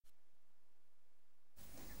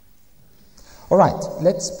All right,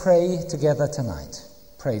 let's pray together tonight.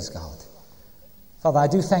 Praise God. Father, I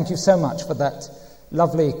do thank you so much for that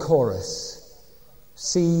lovely chorus.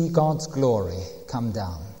 See God's glory come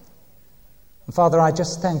down. And Father, I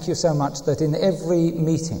just thank you so much that in every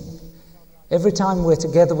meeting, every time we're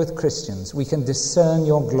together with Christians, we can discern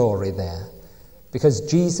your glory there, because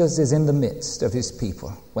Jesus is in the midst of his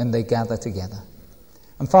people when they gather together.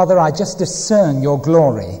 And Father, I just discern your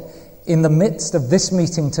glory in the midst of this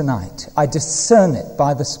meeting tonight. I discern it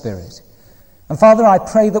by the Spirit. And Father, I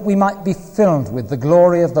pray that we might be filled with the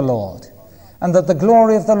glory of the Lord, and that the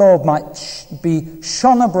glory of the Lord might be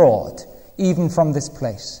shone abroad even from this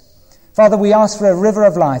place. Father, we ask for a river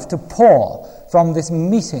of life to pour from this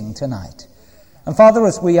meeting tonight. And Father,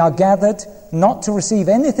 as we are gathered not to receive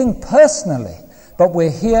anything personally, but we're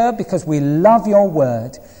here because we love your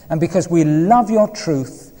word, and because we love your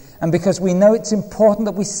truth, and because we know it's important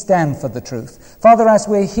that we stand for the truth. Father, as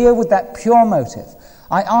we're here with that pure motive,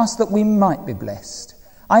 I ask that we might be blessed.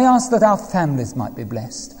 I ask that our families might be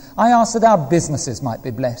blessed. I ask that our businesses might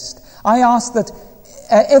be blessed. I ask that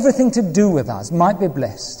everything to do with us might be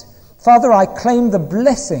blessed. Father, I claim the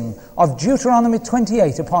blessing of Deuteronomy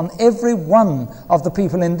 28 upon every one of the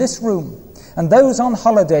people in this room and those on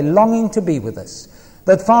holiday longing to be with us,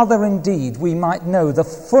 that, Father, indeed we might know the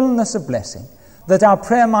fullness of blessing, that our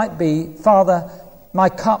prayer might be, Father, my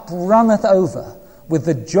cup runneth over with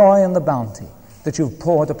the joy and the bounty that you've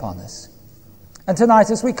poured upon us. And tonight,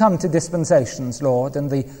 as we come to Dispensations, Lord, and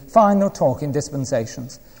the final talk in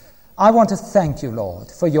Dispensations, I want to thank you, Lord,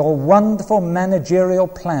 for your wonderful managerial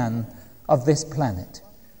plan of this planet.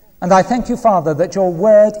 And I thank you, Father, that your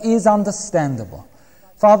word is understandable.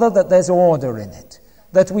 Father, that there's order in it,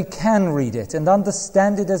 that we can read it and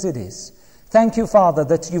understand it as it is. Thank you, Father,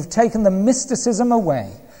 that you've taken the mysticism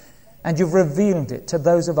away and you've revealed it to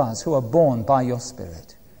those of us who are born by your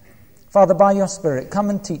Spirit. Father, by your Spirit, come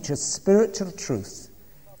and teach us spiritual truth.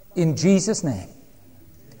 In Jesus' name.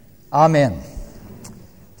 Amen.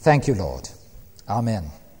 Thank you, Lord.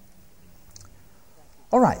 Amen.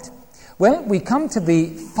 All right. Well, we come to the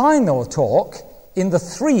final talk in the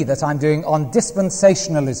 3 that I'm doing on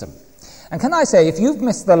dispensationalism. And can I say, if you've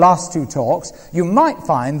missed the last 2 talks, you might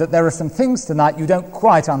find that there are some things tonight you don't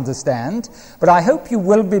quite understand, but I hope you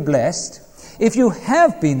will be blessed. If you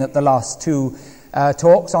have been at the last 2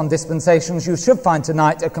 talks on dispensations, you should find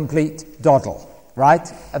tonight a complete doddle, right?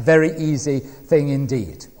 A very easy thing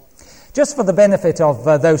indeed. Just for the benefit of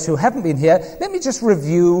those who haven't been here, let me just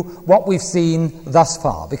review what we've seen thus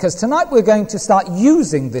far, because tonight we're going to start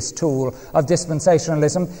using this tool of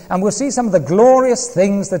dispensationalism, and we'll see some of the glorious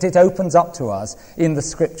things that it opens up to us in the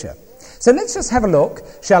Scripture. So let's just have a look,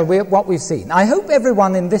 shall we, at what we've seen. I hope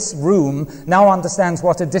everyone in this room now understands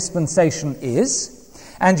what a dispensation is,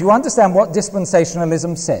 and you understand what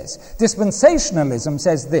dispensationalism says. Dispensationalism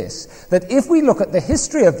says this, that if we look at the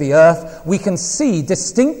history of the earth, we can see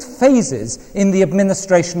distinct phases in the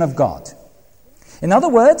administration of God. In other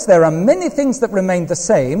words, there are many things that remain the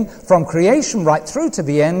same from creation right through to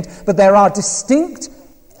the end, but there are distinct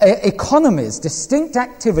economies, distinct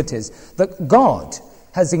activities that God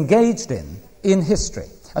has engaged in history.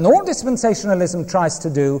 And all dispensationalism tries to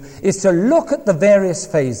do is to look at the various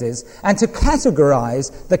phases and to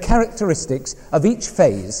categorize the characteristics of each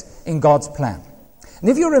phase in God's plan. And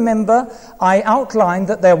if you remember, I outlined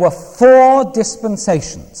that there were 4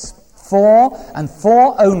 dispensations. 4 and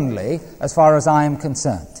 4 only, as far as I am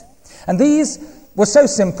concerned. And these were so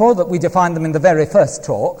simple that we defined them in the very first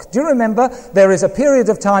talk. Do you remember? There is a period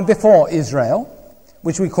of time before Israel,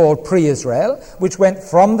 which we called pre-Israel, which went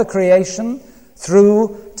from the creation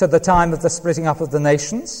through to the time of the splitting up of the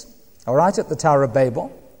nations, all right, at the Tower of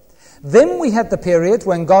Babel. Then we had the period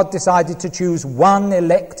when God decided to choose one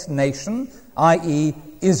elect nation, i.e.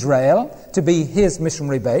 Israel, to be his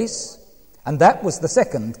missionary base. And that was the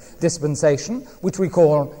second dispensation, which we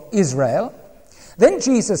call Israel. Then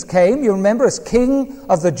Jesus came, you remember, as King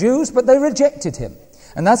of the Jews, but they rejected him.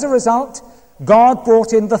 And as a result, God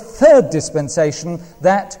brought in the third dispensation,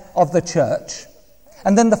 that of the church.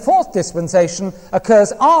 And then the fourth dispensation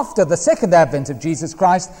occurs after the second advent of Jesus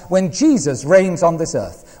Christ, when Jesus reigns on this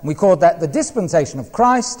earth. And we called that the dispensation of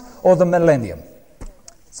Christ, or the millennium.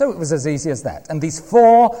 So it was as easy as that. And these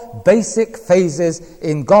 4 basic phases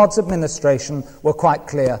in God's administration were quite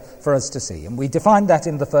clear for us to see. And we defined that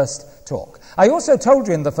in the first talk. I also told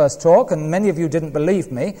you in the first talk, and many of you didn't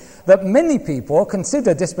believe me, that many people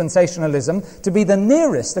consider dispensationalism to be the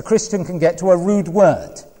nearest a Christian can get to a rude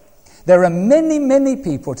word. There are many, many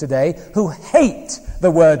people today who hate the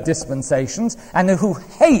word dispensations and who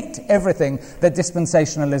hate everything that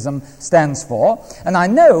dispensationalism stands for. And I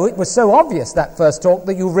know it was so obvious, that first talk,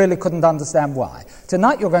 that you really couldn't understand why.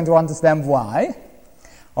 Tonight you're going to understand why.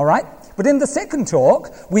 All right? But in the second talk,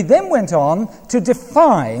 we then went on to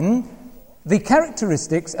define the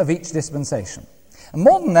characteristics of each dispensation. And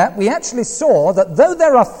more than that, we actually saw that though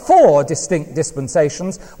there are 4 distinct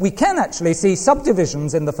dispensations, we can actually see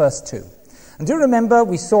subdivisions in the first 2. And do you remember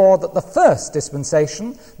we saw that the first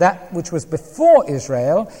dispensation, that which was before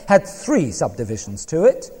Israel, had 3 subdivisions to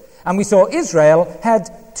it, and we saw Israel had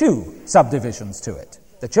 2 subdivisions to it.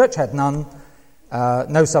 The church had none,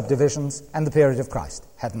 no subdivisions, and the period of Christ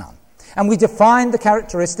had none. And we defined the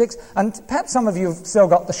characteristics, and perhaps some of you have still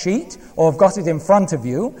got the sheet or have got it in front of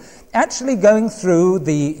you, actually going through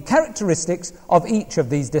the characteristics of each of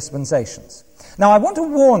these dispensations. Now, I want to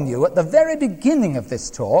warn you at the very beginning of this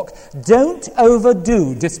talk, don't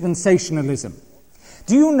overdo dispensationalism.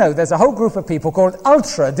 Do you know there's a whole group of people called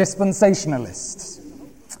ultra-dispensationalists?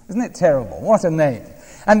 Isn't it terrible? What a name.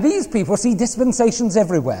 And these people see dispensations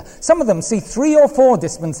everywhere. Some of them see 3 or 4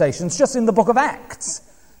 dispensations just in the book of Acts,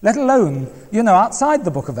 let alone, outside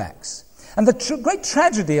the book of Acts. And the great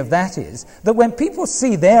tragedy of that is that when people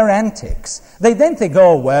see their antics, they then think,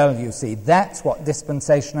 oh, well, you see, that's what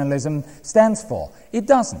dispensationalism stands for. It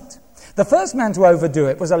doesn't. The first man to overdo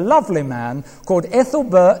it was a lovely man called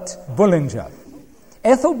Ethelbert Bullinger.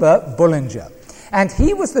 Ethelbert Bullinger. And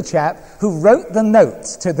he was the chap who wrote the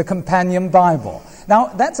notes to the Companion Bible. Now,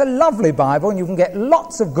 that's a lovely Bible, and you can get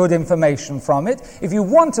lots of good information from it. If you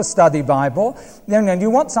want to study Bible, and you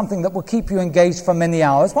want something that will keep you engaged for many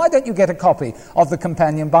hours, why don't you get a copy of the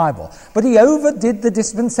Companion Bible? But he overdid the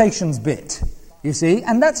dispensations bit, you see,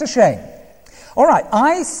 and that's a shame. All right,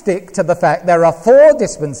 I stick to the fact there are 4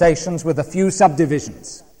 dispensations with a few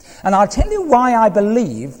subdivisions. And I'll tell you why I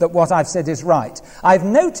believe that what I've said is right. I've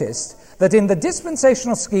noticed that in the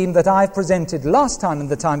dispensational scheme that I've presented last time and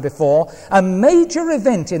the time before, a major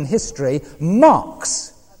event in history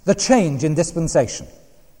marks the change in dispensation.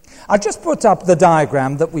 I just put up the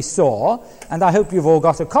diagram that we saw, and I hope you've all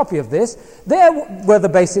got a copy of this. There were the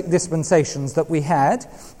basic dispensations that we had.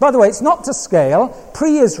 By the way, it's not to scale.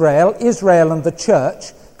 Pre-Israel, Israel and the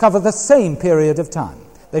church cover the same period of time.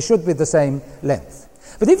 They should be the same length.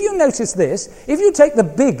 But if you notice this, if you take the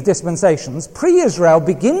big dispensations, pre-Israel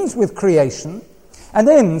begins with creation and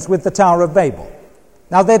ends with the Tower of Babel.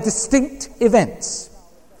 Now, they're distinct events.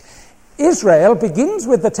 Israel begins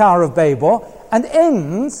with the Tower of Babel and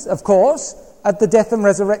ends, of course, at the death and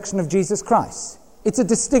resurrection of Jesus Christ. It's a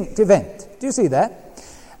distinct event. Do you see that?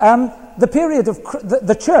 The period of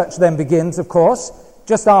the church then begins, of course,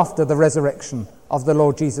 just after the resurrection of the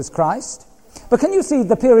Lord Jesus Christ. But can you see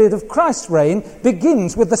the period of Christ's reign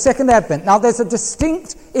begins with the second advent? Now, there's a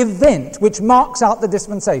distinct event which marks out the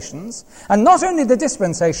dispensations, and not only the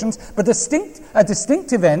dispensations, but a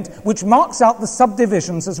distinct event which marks out the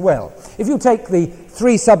subdivisions as well. If you take the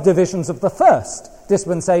 3 subdivisions of the first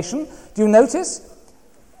dispensation, do you notice?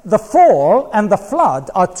 The fall and the flood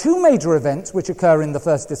are 2 major events which occur in the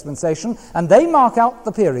first dispensation, and they mark out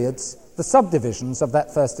the periods, the subdivisions of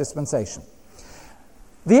that first dispensation.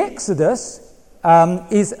 The Exodus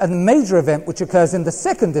is a major event which occurs in the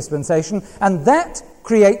second dispensation, and that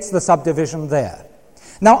creates the subdivision there.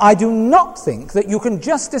 Now, I do not think that you can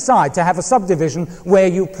just decide to have a subdivision where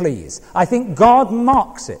you please. I think God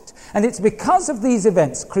marks it. And it's because of these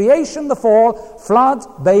events, creation, the fall, flood,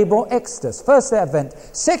 Babel, Exodus, first advent,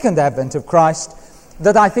 second advent of Christ,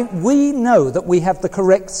 that I think we know that we have the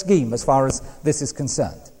correct scheme as far as this is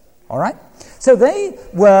concerned. All right? So they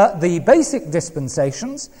were the basic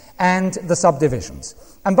dispensations and the subdivisions.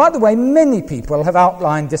 And by the way, many people have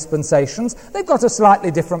outlined dispensations. They've got a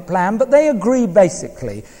slightly different plan, but they agree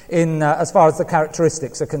basically in as far as the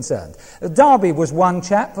characteristics are concerned. Darby was one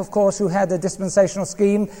chap, of course, who had a dispensational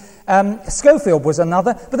scheme. Schofield was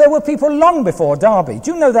another, but there were people long before Darby.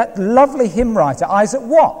 Do you know that lovely hymn writer, Isaac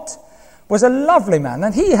Watt, was a lovely man,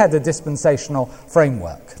 and he had a dispensational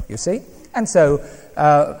framework, you see? And so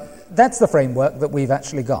that's the framework that we've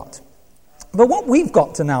actually got. But what we've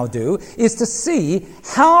got to now do is to see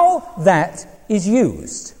how that is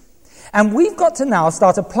used. And we've got to now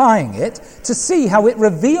start applying it to see how it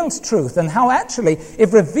reveals truth and how actually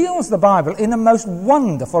it reveals the Bible in a most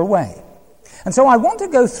wonderful way. And so I want to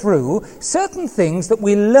go through certain things that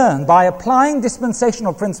we learn by applying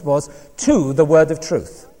dispensational principles to the word of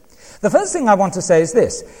truth. The first thing I want to say is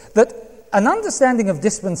this, that an understanding of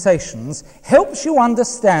dispensations helps you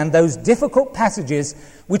understand those difficult passages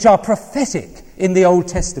which are prophetic in the Old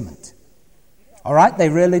Testament. All right? They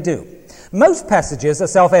really do. Most passages are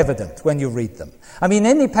self-evident when you read them. I mean,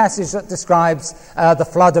 any passage that describes the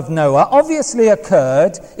flood of Noah obviously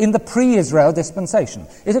occurred in the pre-Israel dispensation.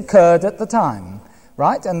 It occurred at the time,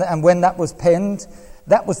 right? And when that was penned,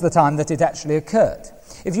 that was the time that it actually occurred.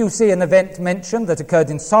 If you see an event mentioned that occurred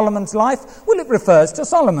in Solomon's life, well, it refers to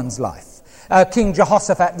Solomon's life. King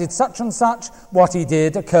Jehoshaphat did such and such. What he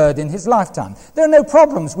did occurred in his lifetime. There are no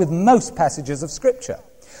problems with most passages of Scripture.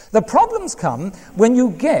 The problems come when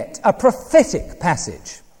you get a prophetic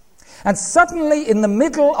passage. And suddenly, in the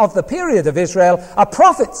middle of the period of Israel, a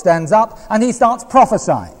prophet stands up and he starts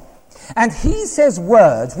prophesying. And he says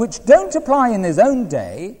words which don't apply in his own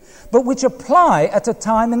day, but which apply at a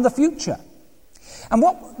time in the future. And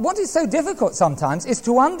what is so difficult sometimes is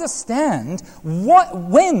to understand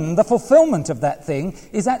when the fulfillment of that thing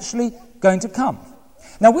is actually going to come.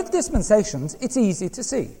 Now, with dispensations, it's easy to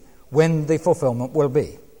see when the fulfillment will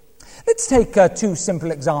be. Let's take two simple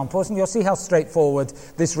examples, and you'll see how straightforward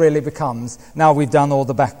this really becomes now we've done all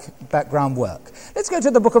the background work. Let's go to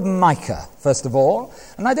the book of Micah, first of all.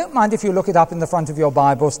 And I don't mind if you look it up in the front of your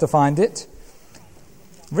Bibles to find it.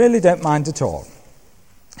 Really don't mind at all.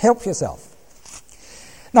 Help yourself.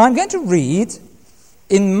 Now, I'm going to read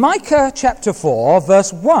in Micah chapter 4,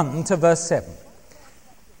 verse 1 to verse 7.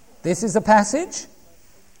 This is a passage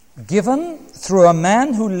given through a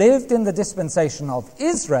man who lived in the dispensation of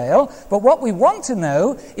Israel, but what we want to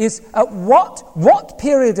know is at what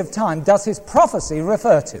period of time does his prophecy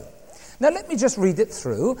refer to? Now, let me just read it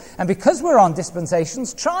through, and because we're on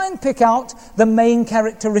dispensations, try and pick out the main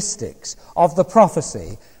characteristics of the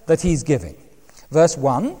prophecy that he's giving. Verse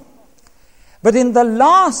 1, "But in the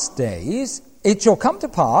last days it shall come to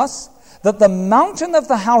pass that the mountain of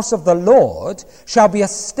the house of the Lord shall be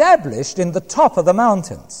established in the top of the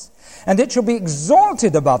mountains, and it shall be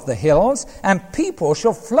exalted above the hills, and people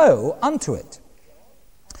shall flow unto it.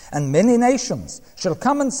 And many nations shall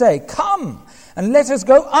come and say, Come, and let us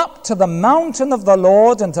go up to the mountain of the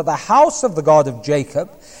Lord, and to the house of the God of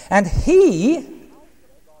Jacob, and he,"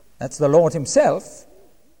 that's the Lord himself,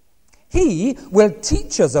 "he will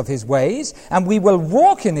teach us of his ways, and we will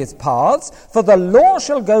walk in his paths, for the law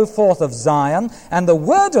shall go forth of Zion, and the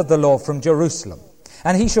word of the Lord from Jerusalem.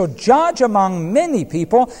 And he shall judge among many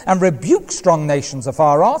people, and rebuke strong nations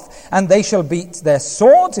afar off, and they shall beat their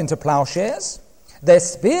swords into plowshares, their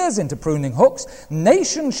spears into pruning hooks.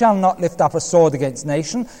 Nation shall not lift up a sword against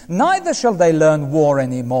nation, neither shall they learn war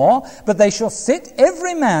any more, but they shall sit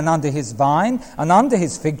every man under his vine and under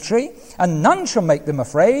his fig tree, and none shall make them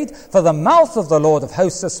afraid, for the mouth of the Lord of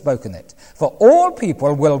hosts has spoken it. For all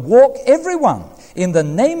people will walk every one in the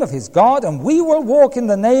name of his God, and we will walk in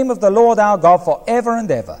the name of the Lord our God for ever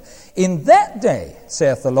and ever. In that day,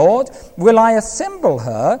 saith the Lord, will I assemble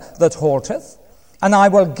her that halteth, and I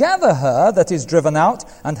will gather her that is driven out,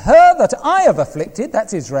 and her that I have afflicted,"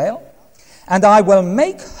 that's Israel, "and I will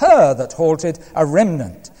make her that halted a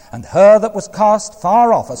remnant, and her that was cast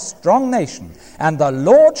far off a strong nation, and the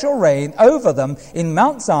Lord shall reign over them in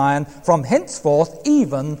Mount Zion from henceforth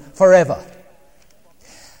even forever."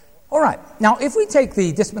 All right, now if we take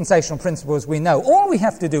the dispensational principles we know, all we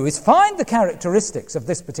have to do is find the characteristics of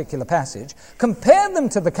this particular passage, compare them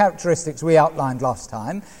to the characteristics we outlined last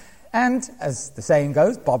time, and, as the saying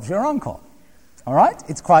goes, Bob's your uncle. All right?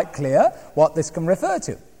 It's quite clear what this can refer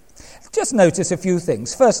to. Just notice a few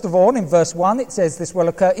things. First of all, in verse 1, it says this will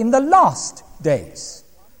occur in the last days.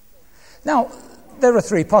 Now, there are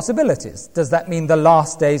three possibilities. Does that mean the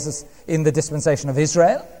last days in the dispensation of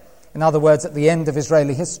Israel? In other words, at the end of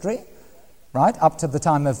Israeli history, right, up to the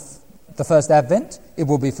time of the first Advent, it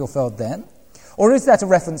will be fulfilled then. Or is that a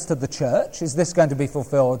reference to the church? Is this going to be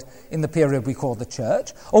fulfilled in the period we call the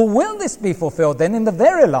church? Or will this be fulfilled then in the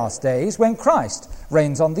very last days when Christ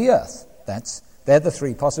reigns on the earth? They're the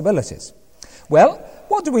three possibilities. Well,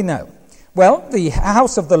 what do we know? Well, the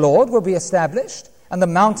house of the Lord will be established, and the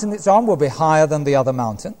mountain it's on will be higher than the other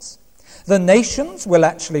mountains. The nations will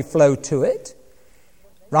actually flow to it,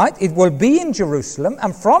 right? It will be in Jerusalem,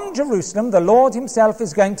 and from Jerusalem the Lord himself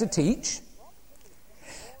is going to teach.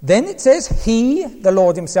 Then it says he, the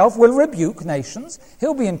Lord himself, will rebuke nations.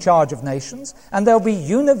 He'll be in charge of nations, and there'll be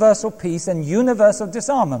universal peace and universal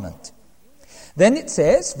disarmament. Then it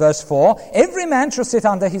says, verse 4, every man shall sit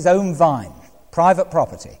under his own vine, private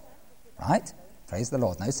property. Right? Praise the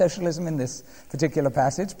Lord. No socialism in this particular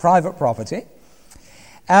passage, private property.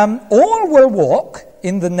 All will walk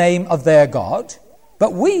in the name of their God.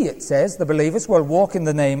 But we, it says, the believers, will walk in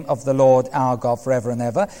the name of the Lord our God forever and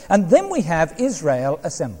ever. And then we have Israel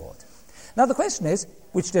assembled. Now the question is,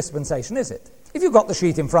 which dispensation is it? If you've got the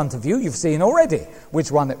sheet in front of you, you've seen already which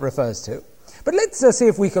one it refers to. But let's see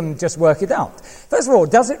if we can just work it out. First of all,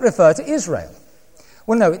 does it refer to Israel?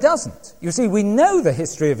 Well, no, it doesn't. You see, we know the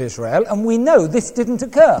history of Israel, and we know this didn't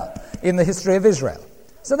occur in the history of Israel.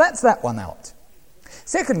 So that's that one out.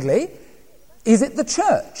 Secondly, is it the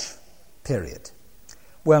church period?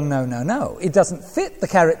 Well, no. It doesn't fit the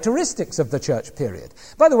characteristics of the church period.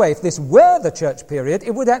 By the way, if this were the church period,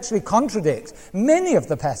 it would actually contradict many of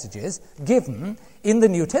the passages given in the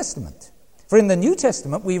New Testament. For in the New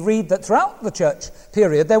Testament, we read that throughout the church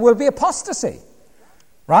period, there will be apostasy.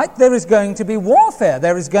 Right? There is going to be warfare.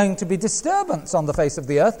 There is going to be disturbance on the face of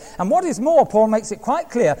the earth. And what is more, Paul makes it quite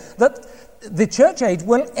clear that the church age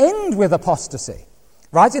will end with apostasy.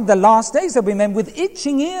 Right? In the last days, there'll be men with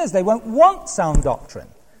itching ears. They won't want sound doctrine.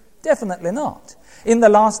 Definitely not. In the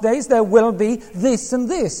last days, there will be this and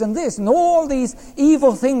this and this and all these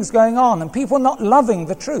evil things going on and people not loving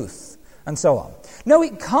the truth and so on. No,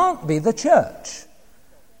 it can't be the church.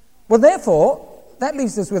 Well, therefore, that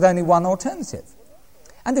leaves us with only one alternative.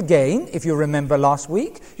 And again, if you remember last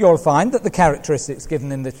week, you'll find that the characteristics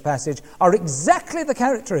given in this passage are exactly the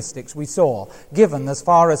characteristics we saw given as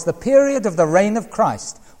far as the period of the reign of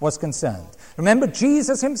Christ was concerned. Remember,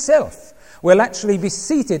 Jesus himself will actually be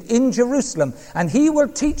seated in Jerusalem, and he will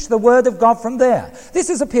teach the word of God from there.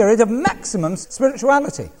 This is a period of maximum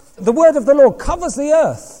spirituality. The word of the Lord covers the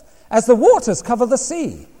earth as the waters cover the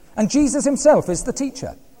sea, and Jesus himself is the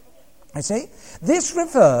teacher. You see, this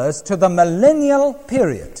refers to the millennial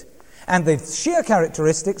period, and the sheer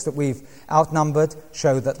characteristics that we've outnumbered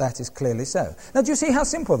show that that is clearly so. Now, do you see how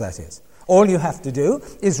simple that is? All you have to do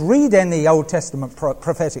is read any Old Testament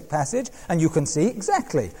prophetic passage, and you can see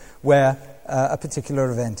exactly where a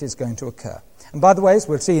particular event is going to occur. And by the way, as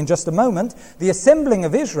we'll see in just a moment, the assembling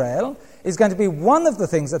of Israel is going to be one of the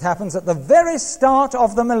things that happens at the very start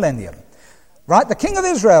of the millennium. Right, the King of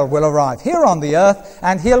Israel will arrive here on the earth,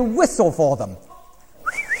 and he'll whistle for them.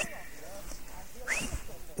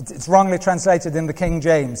 It's wrongly translated in the King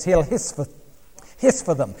James. He'll hiss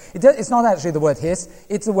for them. It's not actually the word hiss,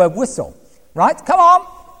 it's the word whistle. Right, come on!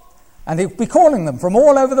 And he'll be calling them from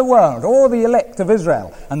all over the world, all the elect of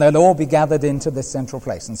Israel, and they'll all be gathered into this central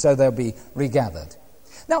place, and so they'll be regathered.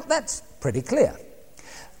 Now, that's pretty clear.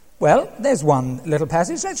 Well, there's one little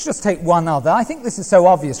passage. Let's just take one other. I think this is so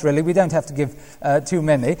obvious, really, we don't have to give too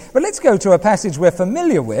many. But let's go to a passage we're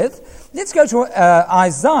familiar with. Let's go to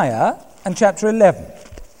Isaiah and chapter 11.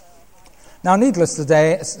 Now, needless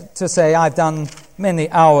to say, I've done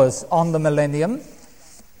many hours on the millennium,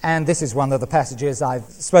 and this is one of the passages I've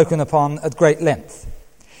spoken upon at great length.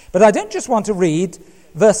 But I don't just want to read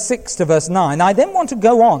verse 6 to verse 9. I then want to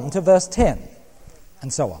go on to verse 10,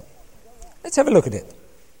 and so on. Let's have a look at it.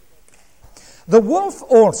 The wolf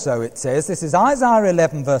also, it says, this is Isaiah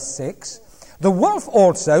 11 verse 6, the wolf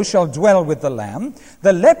also shall dwell with the lamb,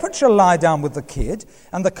 the leopard shall lie down with the kid,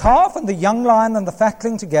 and the calf and the young lion and the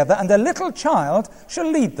fatling together, and a little child shall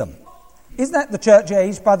lead them. Is that the church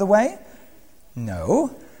age, by the way?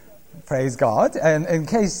 No. Praise God. And in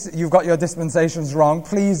case you've got your dispensations wrong,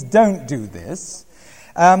 please don't do this.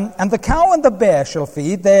 And the cow and the bear shall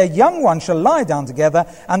feed, their young ones shall lie down together,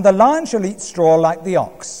 and the lion shall eat straw like the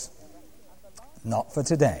ox. Not for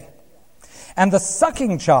today. And the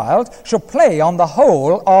sucking child shall play on the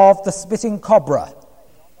hole of the spitting cobra.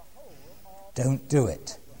 Don't do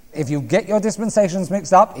it. If you get your dispensations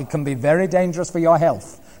mixed up, it can be very dangerous for your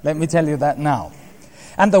health. Let me tell you that now.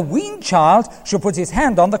 And the weaned child shall put his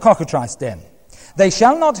hand on the cockatrice den. They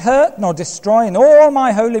shall not hurt nor destroy in all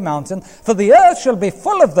my holy mountain, for the earth shall be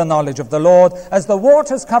full of the knowledge of the Lord as the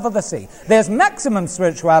waters cover the sea. There's maximum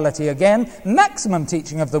spirituality again, maximum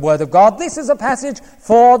teaching of the Word of God. This is a passage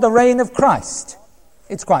for the reign of Christ.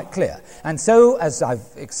 It's quite clear. And so, as I've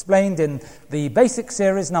explained in the basic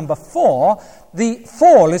series number 4, the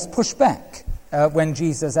fall is pushed back when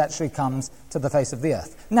Jesus actually comes to the face of the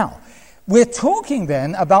earth. Now, we're talking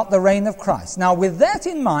then about the reign of Christ. Now, with that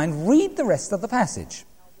in mind, read the rest of the passage.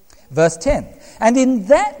 Verse 10. And in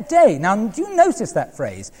that day, now do you notice that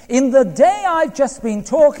phrase? In the day I've just been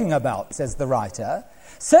talking about, says the writer,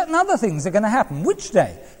 certain other things are going to happen. Which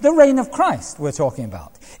day? The reign of Christ we're talking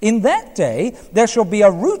about. In that day, there shall be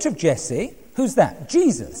a root of Jesse. Who's that?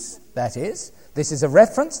 Jesus, that is. This is a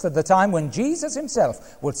reference to the time when Jesus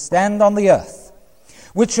himself would stand on the earth,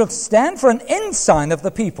 which shall stand for an ensign of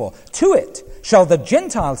the people. To it shall the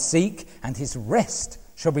Gentiles seek, and his rest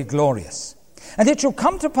shall be glorious. And it shall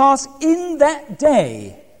come to pass in that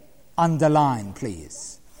day, underline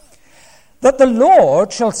please, that the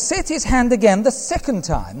Lord shall set his hand again the second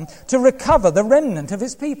time to recover the remnant of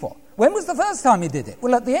his people. When was the first time he did it?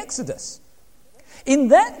 Well, at the Exodus. In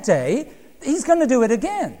that day, he's going to do it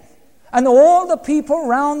again. And all the people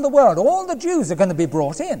around the world, all the Jews are going to be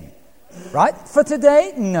brought in. Right? For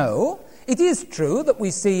today, no. It is true that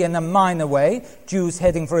we see in a minor way Jews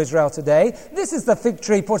heading for Israel today. This is the fig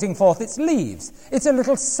tree putting forth its leaves. It's a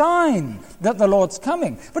little sign that the Lord's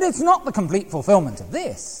coming. But it's not the complete fulfillment of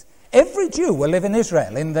this. Every Jew will live in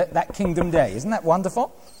Israel in that kingdom day. Isn't that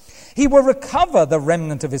wonderful? He will recover the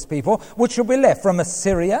remnant of his people, which shall be left from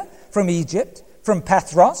Assyria, from Egypt, from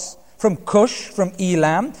Pathros, from Cush, from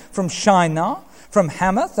Elam, from Shinar, from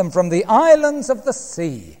Hamath, and from the islands of the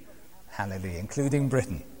sea. Hallelujah, including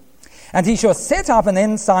Britain. And he shall set up an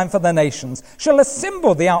ensign for the nations, shall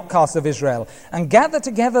assemble the outcasts of Israel, and gather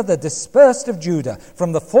together the dispersed of Judah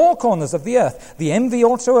from the four corners of the earth. The envy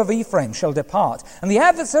also of Ephraim shall depart, and the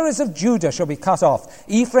adversaries of Judah shall be cut off.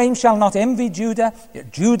 Ephraim shall not envy Judah,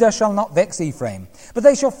 yet Judah shall not vex Ephraim. But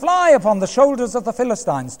they shall fly upon the shoulders of the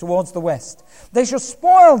Philistines towards the west. They shall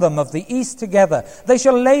spoil them of the east together. They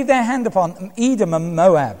shall lay their hand upon Edom and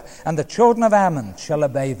Moab, and the children of Ammon shall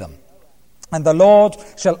obey them. And the Lord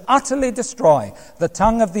shall utterly destroy the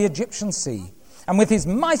tongue of the Egyptian sea. And with his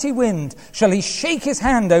mighty wind shall he shake his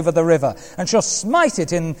hand over the river, and shall smite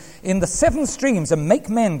it in the seven streams, and make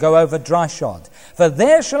men go over dry shod. For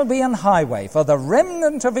there shall be an highway for the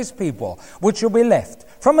remnant of his people, which shall be left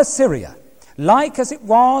from Assyria, like as it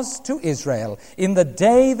was to Israel in the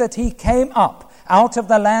day that he came up out of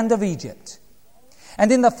the land of Egypt.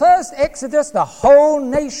 And in the first Exodus, the whole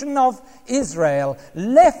nation of Israel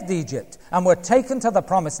left Egypt and were taken to the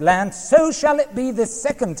promised land. So shall it be this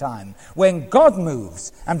second time when God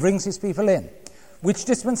moves and brings his people in. Which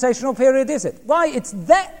dispensational period is it? Why, it's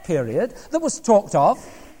that period that was talked of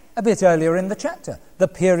a bit earlier in the chapter, the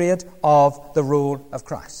period of the rule of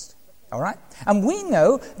Christ. All right? And we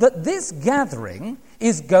know that this gathering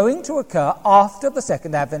is going to occur after the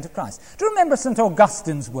second advent of Christ. Do you remember St.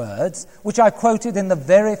 Augustine's words, which I quoted in the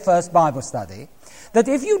very first Bible study, that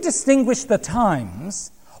if you distinguish the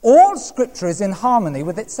times, all Scripture is in harmony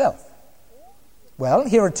with itself? Well,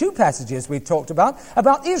 here are two passages we've talked about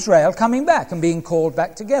Israel coming back and being called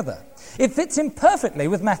back together. It fits in perfectly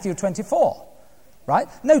with Matthew 24. Right?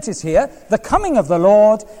 Notice here, the coming of the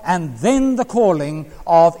Lord and then the calling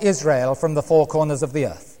of Israel from the four corners of the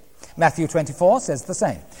earth. Matthew 24 says the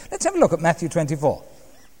same. Let's have a look at Matthew 24.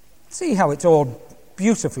 See how it's all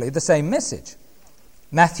beautifully the same message.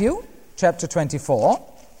 Matthew chapter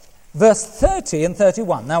 24, verse 30 and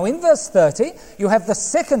 31. Now in verse 30, you have the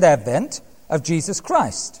second advent of Jesus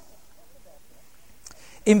Christ.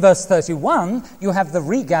 In verse 31, you have the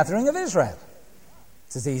regathering of Israel.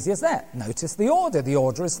 It's as easy as that. Notice the order. The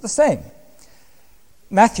order is the same.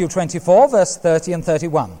 Matthew 24, verse 30 and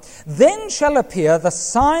 31. Then shall appear the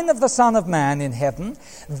sign of the Son of Man in heaven.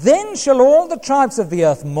 Then shall all the tribes of the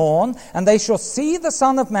earth mourn, and they shall see the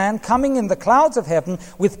Son of Man coming in the clouds of heaven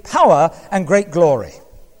with power and great glory.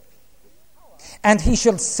 And he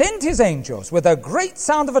shall send his angels with a great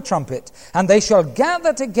sound of a trumpet, and they shall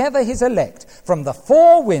gather together his elect from the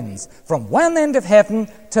four winds, from one end of heaven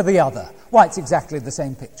to the other. Why, it's exactly the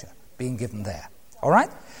same picture being given there. All right?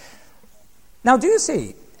 Now, do you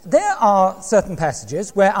see, there are certain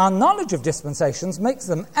passages where our knowledge of dispensations makes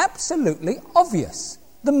them absolutely obvious.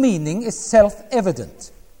 The meaning is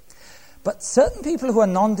self-evident. But certain people who are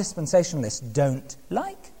non-dispensationalists don't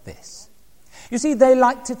like this. You see, they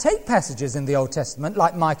like to take passages in the Old Testament,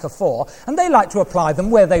 like Micah 4, and they like to apply them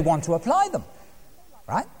where they want to apply them.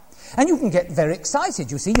 Right? And you can get very excited.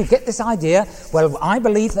 You see, you get this idea, well, I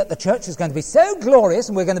believe that the church is going to be so glorious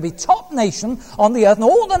and we're going to be top nation on the earth and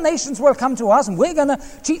all the nations will come to us and we're going to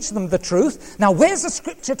teach them the truth. Now, where's the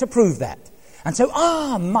scripture to prove that? And so,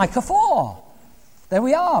 Micah 4. There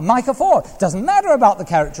we are, Micah 4. Doesn't matter about the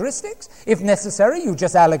characteristics. If necessary, you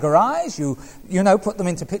just allegorize, you put them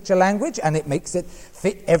into picture language and it makes it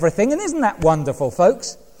fit everything. And isn't that wonderful,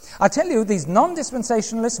 folks? I tell you, these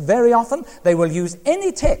non-dispensationalists, very often, they will use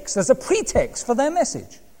any text as a pretext for their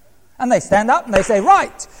message. And they stand up and they say,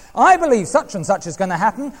 right, I believe such and such is going to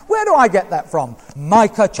happen. Where do I get that from?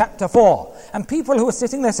 Micah chapter 4. And people who are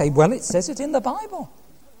sitting there say, well, it says it in the Bible.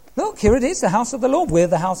 Look, here it is, the house of the Lord. We're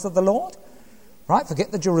the house of the Lord. Right,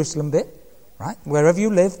 forget the Jerusalem bit. Right, wherever you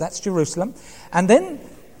live, that's Jerusalem. And then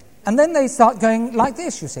they start going like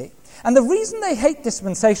this, you see. And the reason they hate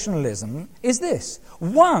dispensationalism is this.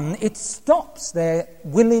 One, it stops their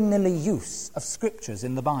willy-nilly use of scriptures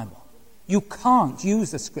in the Bible. You can't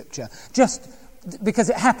use a scripture just because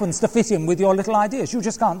it happens to fit in with your little ideas. You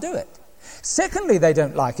just can't do it. Secondly, they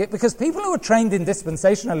don't like it because people who are trained in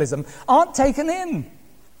dispensationalism aren't taken in.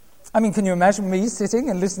 I mean, can you imagine me sitting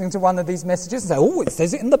and listening to one of these messages and say, it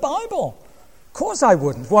says it in the Bible? Of course I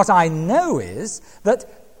wouldn't. What I know is that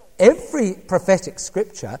every prophetic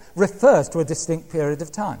scripture refers to a distinct period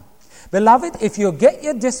of time. Beloved, if you get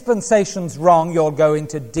your dispensations wrong, you'll go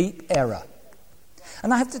into deep error.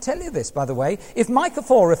 And I have to tell you this, by the way, if Micah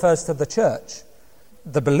 4 refers to the church,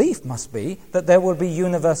 the belief must be that there will be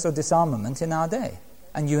universal disarmament in our day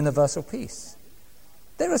and universal peace.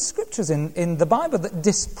 There are scriptures in the Bible that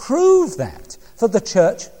disprove that for the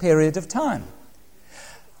church period of time.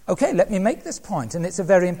 Okay, let me make this point, and it's a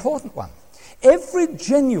very important one. Every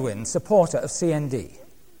genuine supporter of CND,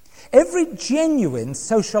 every genuine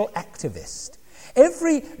social activist,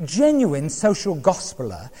 every genuine social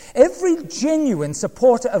gospeler, every genuine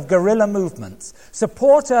supporter of guerrilla movements,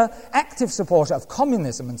 active supporter of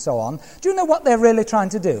communism and so on, do you know what they're really trying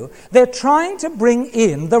to do? They're trying to bring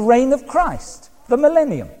in the reign of Christ, the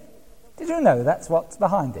millennium. Did you know that's what's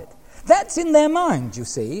behind it? That's in their mind, you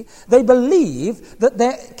see. They believe that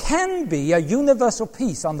there can be a universal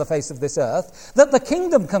peace on the face of this earth, that the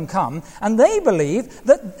kingdom can come, and they believe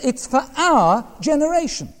that it's for our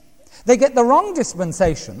generation. They get the wrong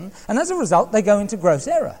dispensation, and as a result, they go into gross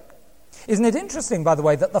error. Isn't it interesting, by the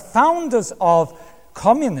way, that the founders of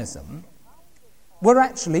communism were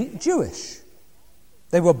actually Jewish?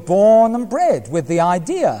 They were born and bred with the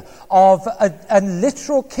idea of a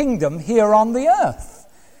literal kingdom here on the earth.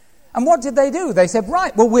 And what did they do? They said,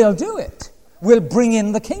 right, well, we'll do it. We'll bring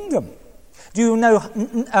in the kingdom. Do you know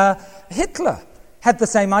Hitler had the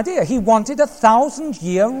same idea? He wanted a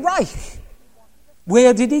 1,000-year Reich.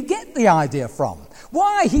 Where did he get the idea from?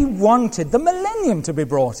 Why? He wanted the millennium to be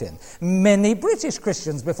brought in. Many British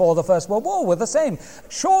Christians before the First World War were the same.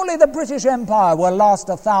 Surely the British Empire will last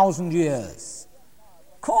 1,000 years.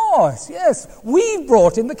 Of course, yes. We've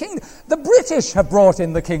brought in the kingdom. The British have brought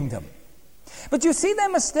in the kingdom. But you see their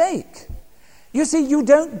mistake. You see, you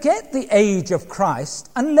don't get the age of Christ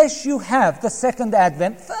unless you have the second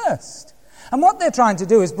advent first. And what they're trying to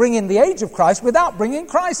do is bring in the age of Christ without bringing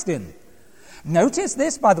Christ in. Notice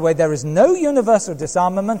this, by the way, there is no universal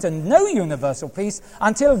disarmament and no universal peace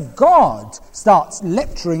until God starts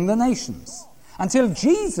lecturing the nations, until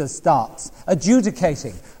Jesus starts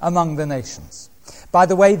adjudicating among the nations. By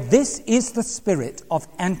the way, this is the spirit of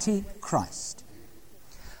Antichrist.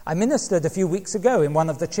 I ministered a few weeks ago in one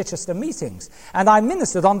of the Chichester meetings, and I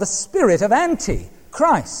ministered on the spirit of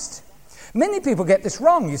Antichrist. Many people get this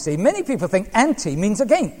wrong, you see. Many people think anti means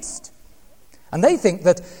against. And they think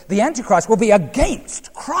that the Antichrist will be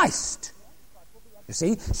against Christ. You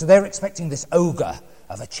see? So they're expecting this ogre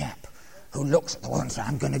of a chap who looks at the world and says,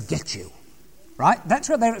 I'm going to get you. Right? That's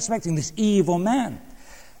what they're expecting, this evil man.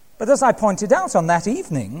 But as I pointed out on that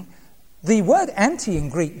evening, the word anti in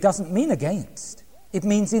Greek doesn't mean against. It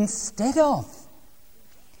means instead of.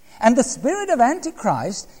 And the spirit of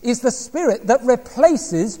Antichrist is the spirit that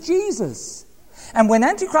replaces Jesus. And when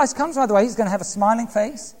Antichrist comes, by the way, he's going to have a smiling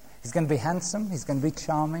face. He's going to be handsome. He's going to be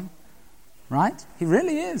charming. Right? He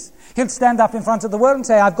really is. He'll stand up in front of the world and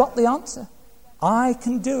say, I've got the answer. I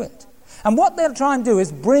can do it. And what they'll try and do is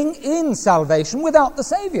bring in salvation without the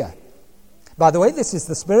Saviour. By the way, this is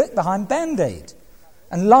the spirit behind Band-Aid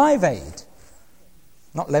and Live Aid.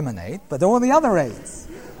 Not lemonade, but all the other aids.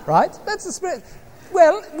 Right? That's the spirit.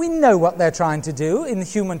 Well, we know what they're trying to do in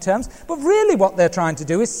human terms, but really what they're trying to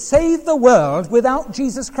do is save the world without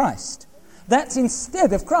Jesus Christ. That's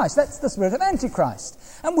instead of Christ. That's the spirit of Antichrist.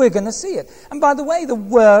 And we're going to see it. And by the way, the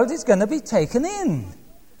world is going to be taken in.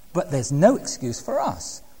 But there's no excuse for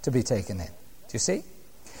us to be taken in. Do you see?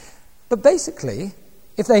 But basically,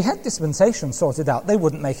 if they had dispensation sorted out, they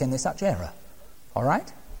wouldn't make any such error. All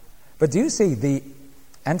right? But do you see the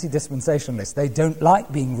anti-dispensationalists? They don't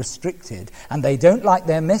like being restricted, and they don't like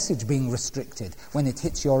their message being restricted when it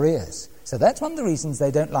hits your ears. So that's one of the reasons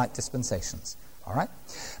they don't like dispensations. All right?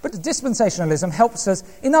 But dispensationalism helps us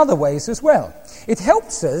in other ways as well. It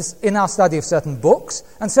helps us in our study of certain books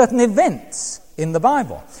and certain events in the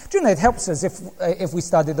Bible. Do you know, it helps us if we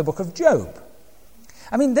study the book of Job.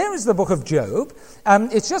 I mean, there is the book of Job.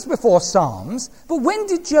 It's just before Psalms. But when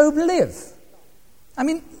did Job live? I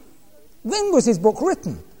mean, when was his book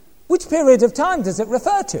written? Which period of time does it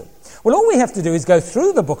refer to? Well, all we have to do is go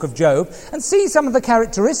through the book of Job and see some of the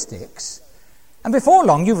characteristics. And before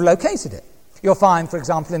long, you've located it. You'll find, for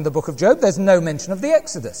example, in the book of Job, there's no mention of the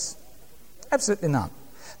Exodus. Absolutely none.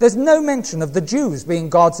 There's no mention of the Jews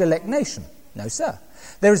being God's elect nation. No, sir.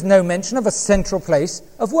 There is no mention of a central place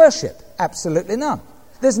of worship. Absolutely none.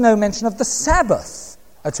 There's no mention of the Sabbath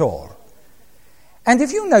at all. And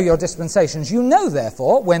if you know your dispensations, you know,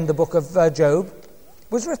 therefore, when the book of Job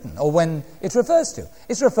was written, or when it refers to.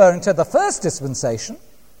 It's referring to the first dispensation,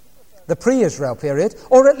 the pre-Israel period,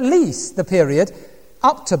 or at least the period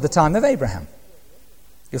up to the time of Abraham.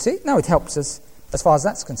 You see? Now it helps us as far as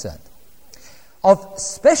that's concerned. Of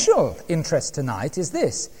special interest tonight is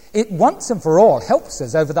this. It once and for all helps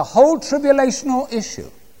us over the whole tribulational issue.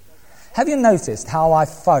 Have you noticed how I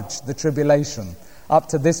fudged the tribulation up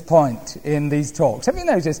to this point in these talks? Have you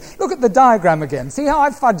noticed? Look at the diagram again. See how I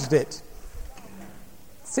fudged it?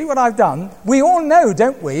 See what I've done? We all know,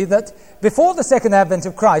 don't we, that before the second advent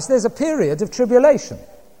of Christ, there's a period of tribulation.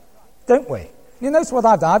 Don't we? You notice what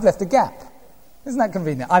I've done? I've left a gap. Isn't that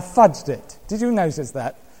convenient? I fudged it. Did you notice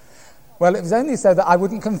that? Well, it was only so that I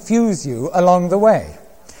wouldn't confuse you along the way.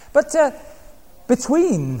 But just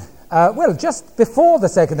before the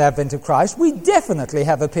second advent of Christ, we definitely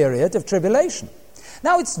have a period of tribulation.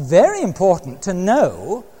 Now, it's very important to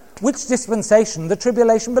know which dispensation the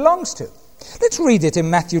tribulation belongs to. Let's read it in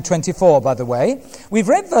Matthew 24, by the way. We've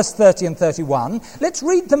read verse 30 and 31. Let's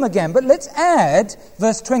read them again, but let's add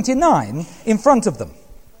verse 29 in front of them.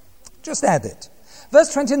 Just add it.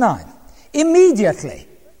 Verse 29. Immediately.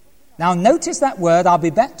 Now notice that word. I'll be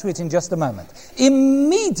back to it in just a moment.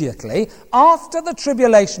 Immediately after the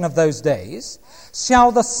tribulation of those days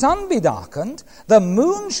shall the sun be darkened, the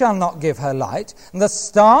moon shall not give her light, and the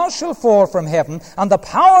stars shall fall from heaven, and the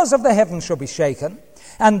powers of the heavens shall be shaken.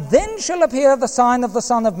 And then shall appear the sign of the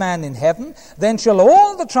Son of Man in heaven. Then shall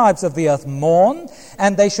all the tribes of the earth mourn,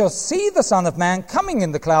 and they shall see the Son of Man coming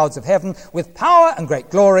in the clouds of heaven with power and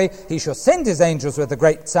great glory. He shall send his angels with a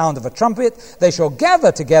great sound of a trumpet. They shall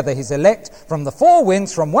gather together his elect from the four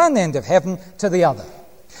winds, from one end of heaven to the other.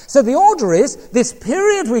 So the order is this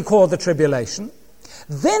period we call the tribulation,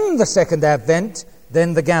 then the second advent,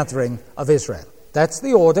 then the gathering of Israel. That's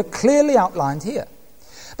the order clearly outlined here.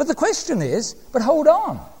 But the question is, but hold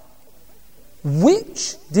on,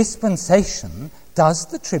 which dispensation does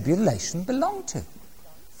the tribulation belong to?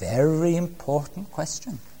 Very important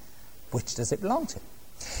question. Which does it belong to?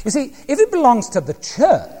 You see, if it belongs to the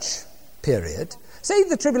church period, say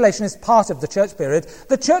the tribulation is part of the church period,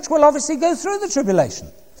 the church will obviously go through the tribulation.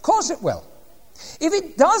 Of course it will. If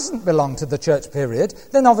it doesn't belong to the church period,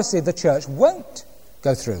 then obviously the church won't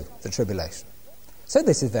go through the tribulation. So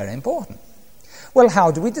this is very important. Well,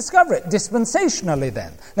 how do we discover it? Dispensationally,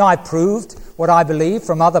 then. Now, I proved what I believe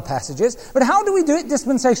from other passages, but how do we do it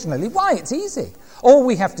dispensationally? Why? It's easy. All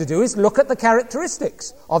we have to do is look at the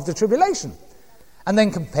characteristics of the tribulation, and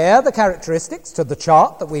then compare the characteristics to the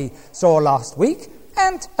chart that we saw last week,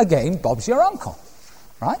 and again, Bob's your uncle.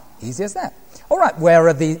 Right? Easy as that. All right, where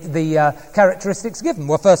are the characteristics given?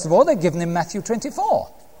 Well, first of all, they're given in Matthew 24.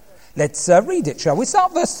 Let's read it, shall we?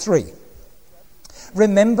 Start verse 3.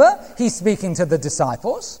 Remember, he's speaking to the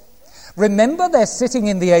disciples. Remember, they're sitting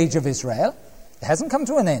in the age of Israel. It hasn't come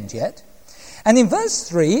to an end yet. And in verse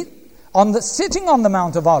 3, sitting on the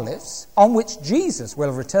Mount of Olives, on which Jesus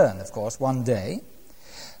will return, of course, one day,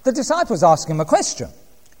 the disciples ask him a question.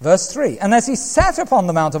 Verse 3, and as he sat upon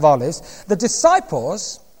the Mount of Olives, the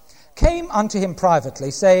disciples came unto him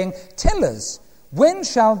privately, saying, Tell us, when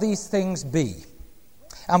shall these things be?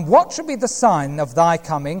 And what shall be the sign of thy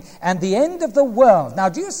coming and the end of the world? Now,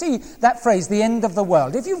 do you see that phrase, the end of the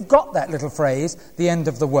world? If you've got that little phrase, the end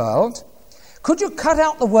of the world, could you cut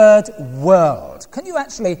out the word world? Can you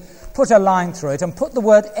actually put a line through it and put the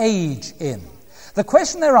word age in? The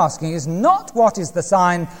question they're asking is not what is the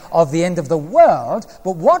sign of the end of the world,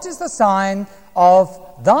 but what is the sign of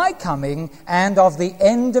thy coming and of the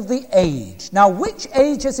end of the age. Now, which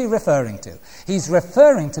age is he referring to? He's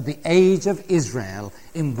referring to the age of Israel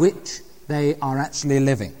in which they are actually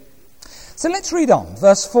living. So let's read on.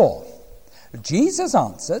 Verse 4. Jesus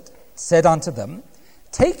answered, said unto them,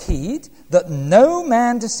 Take heed that no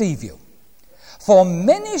man deceive you. For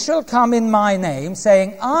many shall come in my name,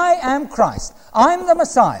 saying, I am Christ, I'm the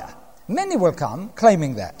Messiah. Many will come,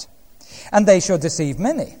 claiming that. And they shall deceive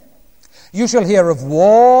many. You shall hear of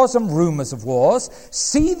wars and rumours of wars.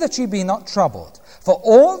 See that ye be not troubled. For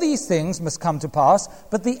all these things must come to pass,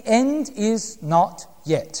 but the end is not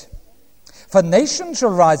yet. For nation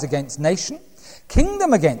shall rise against nation,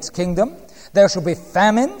 kingdom against kingdom. There shall be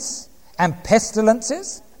famines and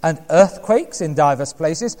pestilences and earthquakes in divers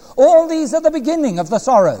places. All these are the beginning of the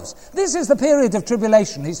sorrows. This is the period of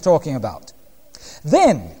tribulation he's talking about.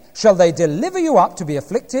 Then shall they deliver you up to be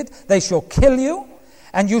afflicted. They shall kill you,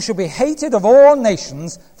 and you shall be hated of all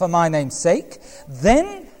nations for my name's sake.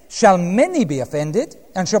 Then shall many be offended,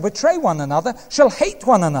 and shall betray one another, shall hate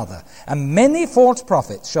one another. And many false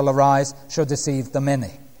prophets shall arise, shall deceive the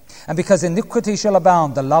many. And because iniquity shall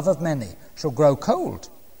abound, the love of many shall grow cold.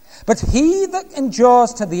 But he that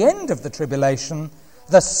endures to the end of the tribulation,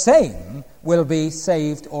 the same will be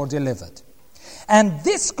saved or delivered. And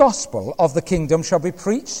this gospel of the kingdom shall be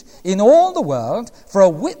preached in all the world for a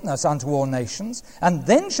witness unto all nations, and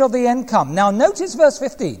then shall the end come. Now notice verse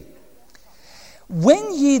 15.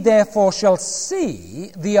 When ye therefore shall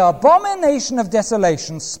see the abomination of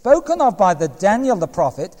desolation spoken of by the Daniel the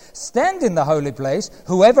prophet stand in the holy place,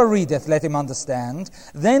 whoever readeth, let him understand,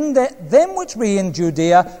 then them which be in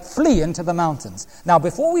Judea flee into the mountains. Now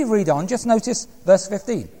before we read on, just notice verse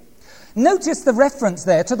 15. Notice the reference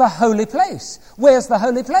there to the holy place. Where's the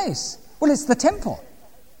holy place? Well, it's the temple,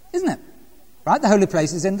 isn't it? Right? The holy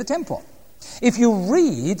place is in the temple. If you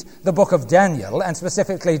read the book of Daniel, and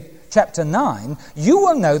specifically chapter 9, you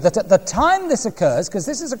will know that at the time this occurs, because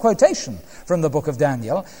this is a quotation from the book of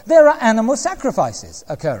Daniel, there are animal sacrifices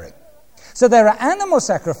occurring. So there are animal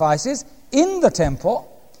sacrifices in the temple,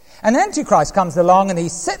 and Antichrist comes along and he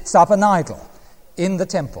sets up an idol in the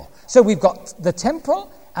temple. So we've got the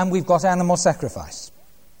temple and we've got animal sacrifice.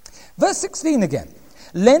 Verse 16 again.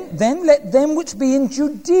 Then let them which be in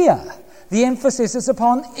Judea, the emphasis is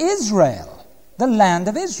upon Israel, the land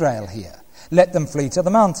of Israel here. Let them flee to the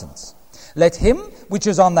mountains. Let him which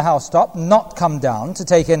is on the housetop not come down to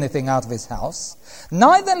take anything out of his house.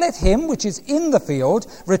 Neither let him which is in the field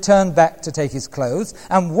return back to take his clothes.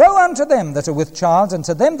 And woe unto them that are with child, and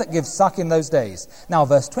to them that give suck in those days. Now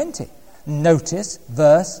verse 20. Notice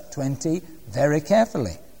verse 20 very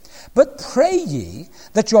carefully. But pray ye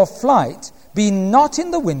that your flight be not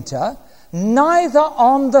in the winter, neither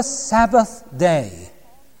on the Sabbath day.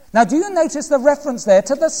 Now, do you notice the reference there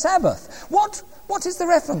to the Sabbath? What is the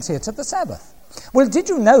reference here to the Sabbath? Well, did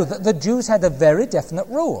you know that the Jews had a very definite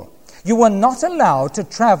rule? You were not allowed to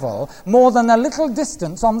travel more than a little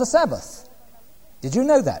distance on the Sabbath. Did you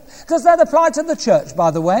know that? Does that apply to the church,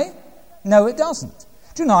 by the way? No, it doesn't.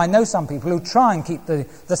 Do you know, I know some people who try and keep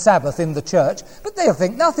the Sabbath in the church, but they'll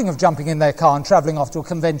think nothing of jumping in their car and travelling off to a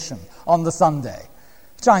convention on the Sunday.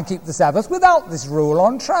 Try and keep the Sabbath without this rule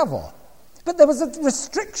on travel. But there was a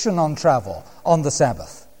restriction on travel on the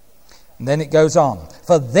Sabbath. And then it goes on.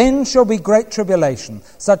 For then shall be great tribulation,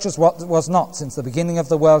 such as what was not since the beginning of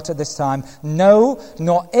the world to this time, no,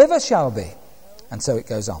 nor ever shall be. And so it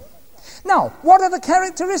goes on. Now, what are the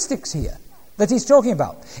characteristics here that he's talking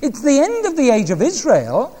about? It's the end of the age of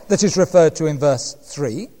Israel that is referred to in verse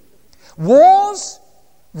 3. Wars,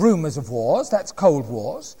 rumours of wars, that's cold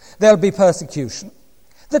wars. There'll be persecution.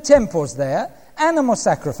 The temple's there. Animal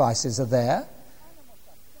sacrifices are there.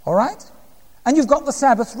 All right? And you've got the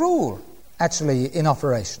Sabbath rule actually in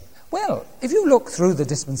operation. Well, if you look through the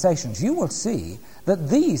dispensations, you will see that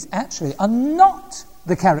these actually are not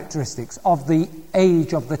the characteristics of the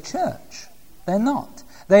age of the church. They're not.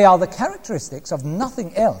 They are the characteristics of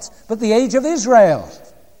nothing else but the age of Israel.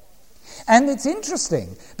 And it's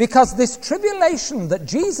interesting because this tribulation that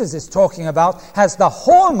Jesus is talking about has the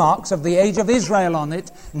hallmarks of the age of Israel on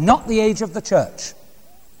it, not the age of the church.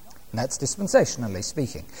 And that's dispensationally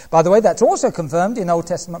speaking. By the way, that's also confirmed in Old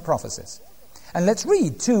Testament prophecies. And let's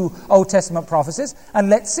read 2 Old Testament prophecies and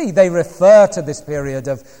let's see. They refer to this period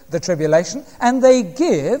of the tribulation and they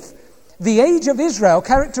give the age of Israel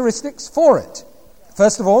characteristics for it.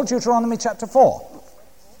 First of all, Deuteronomy chapter 4.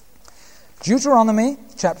 Deuteronomy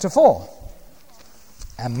chapter 4.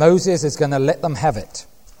 And Moses is going to let them have it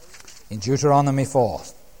in Deuteronomy 4.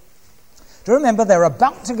 Do you remember they're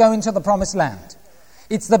about to go into the promised land?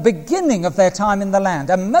 It's the beginning of their time in the land.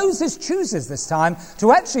 And Moses chooses this time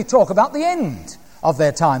to actually talk about the end of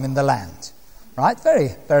their time in the land. Right? Very,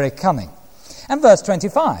 very cunning. And verse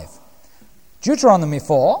 25. Deuteronomy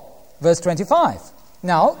 4, verse 25.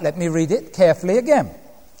 Now, let me read it carefully again.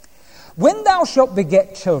 When thou shalt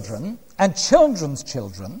beget children, and children's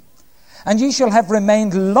children, and ye shall have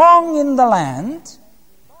remained long in the land,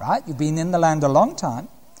 right, you've been in the land a long time,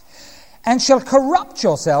 and shall corrupt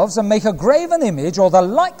yourselves and make a graven image or the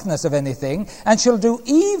likeness of anything, and shall do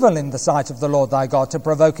evil in the sight of the Lord thy God to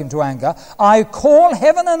provoke him to anger, I call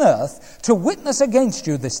heaven and earth to witness against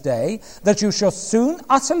you this day, that you shall soon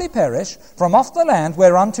utterly perish from off the land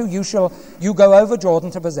whereunto you go over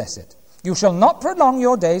Jordan to possess it. You shall not prolong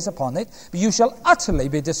your days upon it, but you shall utterly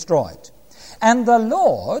be destroyed. And the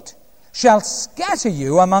Lord shall scatter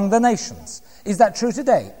you among the nations. Is that true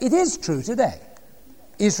today? It is true today.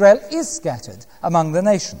 Israel is scattered among the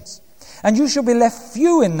nations. And you shall be left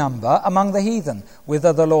few in number among the heathen,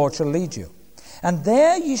 whither the Lord shall lead you. And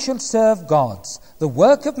there ye shall serve gods, the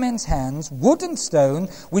work of men's hands, wood and stone,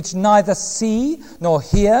 which neither see, nor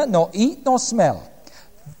hear, nor eat, nor smell.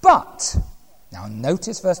 But, now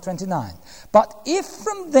notice verse 29, but if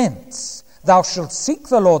from thence thou shalt seek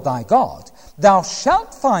the Lord thy God, thou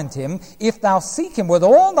shalt find him if thou seek him with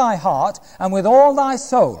all thy heart and with all thy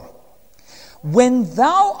soul. when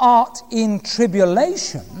thou art in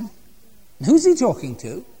tribulation, who's he talking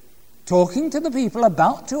to? Talking to the people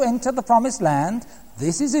about to enter the promised land.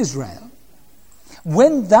 This is Israel.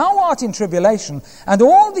 When thou art in tribulation, and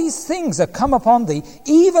all these things are come upon thee,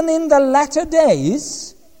 even in the latter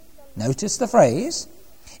days, notice the phrase,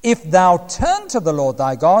 if thou turn to the Lord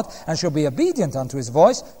thy God, and shall be obedient unto his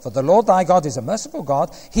voice, for the Lord thy God is a merciful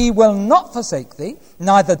God, he will not forsake thee,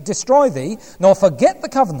 neither destroy thee, nor forget the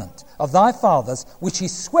covenant of thy fathers, which he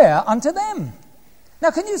sware unto them.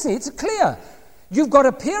 Now can you see, it's clear. You've got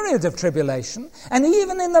a period of tribulation, and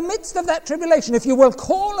even in the midst of that tribulation, if you will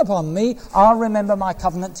call upon me, I'll remember my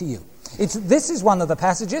covenant to you. This is one of the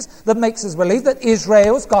passages that makes us believe that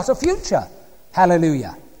Israel's got a future.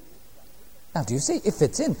 Hallelujah. Now, do you see? It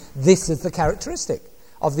fits in. This is the characteristic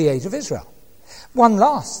of the age of Israel. One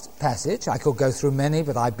last passage. I could go through many,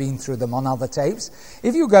 but I've been through them on other tapes.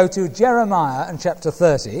 If you go to Jeremiah and chapter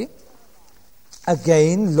 30,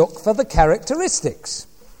 again, look for the characteristics.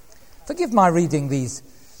 Forgive my reading these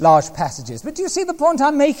large passages, but do you see the point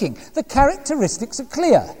I'm making? The characteristics are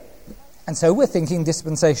clear. And so we're thinking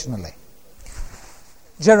dispensationally.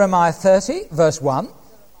 Jeremiah 30, verse 1.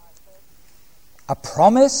 A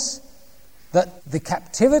promise that the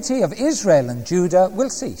captivity of Israel and Judah will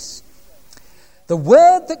cease. The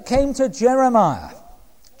word that came to Jeremiah,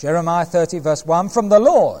 Jeremiah 30 verse 1, from the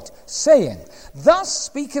Lord, saying, Thus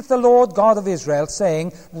speaketh the Lord God of Israel,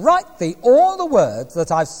 saying, Write thee all the words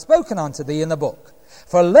that I've spoken unto thee in the book.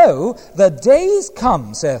 For lo, the days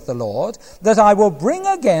come, saith the Lord, that I will bring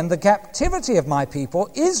again the captivity of my people,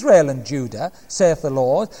 Israel and Judah, saith the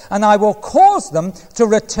Lord, and I will cause them to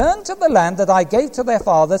return to the land that I gave to their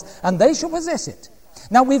fathers, and they shall possess it.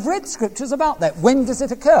 Now, we've read scriptures about that. When does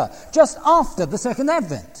it occur? Just after the second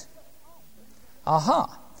advent.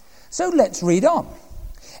 Aha. So let's read on.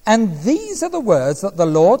 And these are the words that the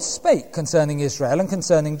Lord spake concerning Israel and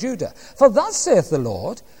concerning Judah. For thus saith the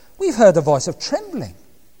Lord, we've heard a voice of trembling,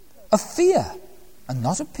 of fear, and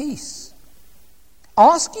not of peace.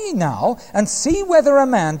 Ask ye now, and see whether a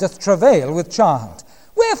man doth travail with child.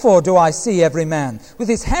 Wherefore do I see every man with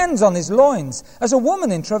his hands on his loins, as a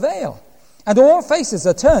woman in travail? And all faces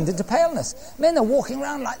are turned into paleness. Men are walking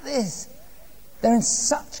around like this. They're in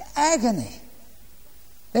such agony.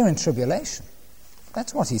 They're in tribulation.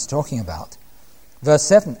 That's what he's talking about. Verse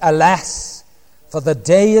 7, Alas, for the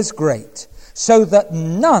day is great, so that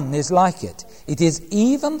none is like it. It is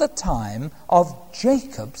even the time of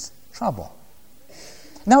Jacob's trouble.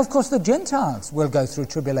 Now, of course, the Gentiles will go through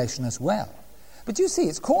tribulation as well. But you see,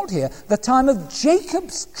 it's called here the time of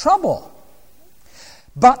Jacob's trouble.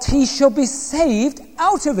 But he shall be saved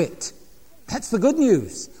out of it. That's the good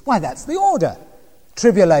news. Why, that's the order.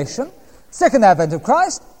 Tribulation, second advent of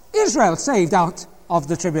Christ, Israel saved out of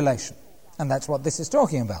the tribulation. And that's what this is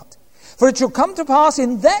talking about. For it shall come to pass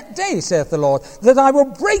in that day, saith the Lord, that I will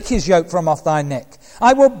break his yoke from off thy neck.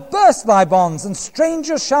 I will burst thy bonds, and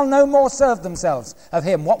strangers shall no more serve themselves of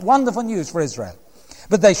him. What wonderful news for Israel.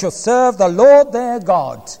 But they shall serve the Lord their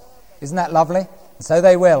God. Isn't that lovely? And so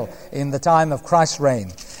they will in the time of Christ's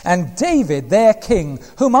reign. And David their king,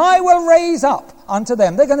 whom I will raise up unto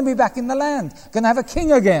them. They're going to be back in the land, going to have a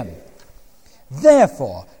king again.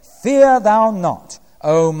 Therefore, fear thou not,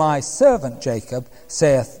 O my servant Jacob,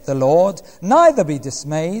 saith the Lord, neither be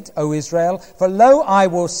dismayed, O Israel, for lo, I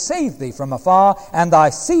will save thee from afar, and thy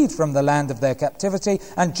seed from the land of their captivity,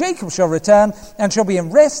 and Jacob shall return, and shall be in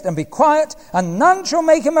rest, and be quiet, and none shall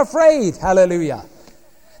make him afraid. Hallelujah.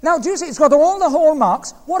 Now, do you see, it's got all the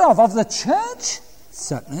hallmarks. What of? Of the church?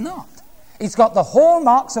 Certainly not. It's got the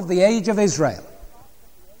hallmarks of the age of Israel.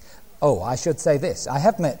 Oh, I should say this. I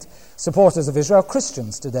have met supporters of Israel,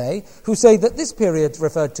 Christians today, who say that this period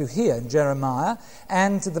referred to here in Jeremiah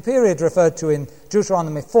and the period referred to in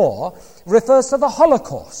Deuteronomy 4 refers to the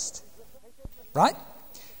Holocaust. Right?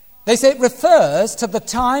 They say it refers to the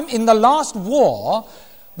time in the last war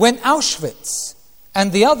when Auschwitz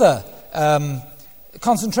and the other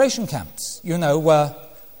concentration camps,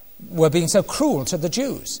 were being so cruel to the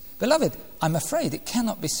Jews. Beloved, I'm afraid it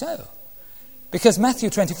cannot be so. Because Matthew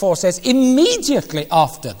 24 says, immediately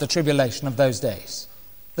after the tribulation of those days,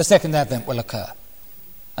 the second advent will occur.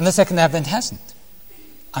 And the second advent hasn't.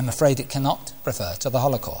 I'm afraid it cannot refer to the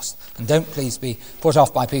Holocaust. And don't please be put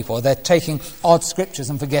off by people. They're taking odd scriptures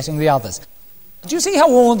and forgetting the others. Do you see how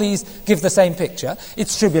all these give the same picture?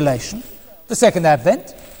 It's tribulation, the second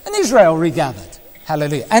advent, and Israel regathered.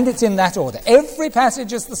 Hallelujah. And it's in that order. Every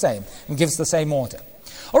passage is the same and gives the same order.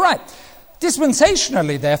 All right.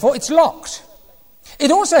 Dispensationally, therefore, it's locked. It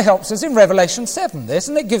also helps us in Revelation 7, this,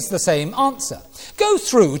 and it gives the same answer. Go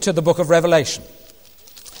through to the book of Revelation.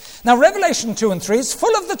 Now, Revelation 2 and 3 is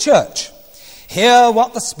full of the church. Hear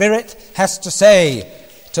what the Spirit has to say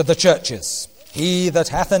to the churches. He that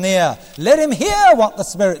hath an ear, let him hear what the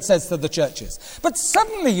Spirit says to the churches. But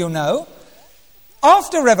suddenly,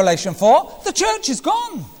 after Revelation 4, the church is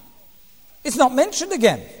gone. It's not mentioned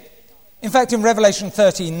again. In fact, in Revelation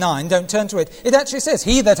 13:9, don't turn to it, it actually says,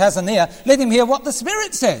 he that has an ear, let him hear what the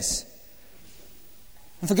Spirit says.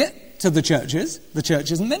 And forget to the church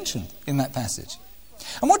isn't mentioned in that passage.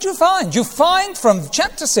 And what do you find? You find from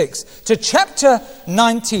chapter 6 to chapter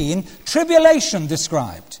 19, tribulation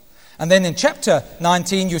described. And then in chapter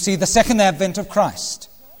 19, you see the second advent of Christ.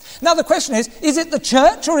 Now the question is it the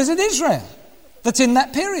church or is it Israel that's in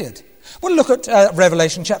that period? Well, look at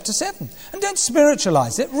Revelation chapter 7. And don't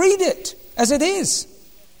spiritualize it. Read it as it is.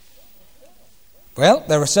 Well,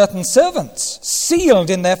 there are certain servants sealed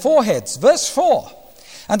in their foreheads. Verse 4.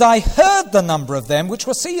 And I heard the number of them which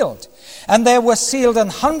were sealed. And there were sealed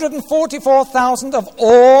 144,000 of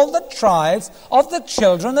all the tribes of the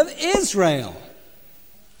children of Israel.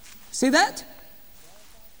 See that?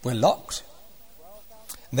 We're locked.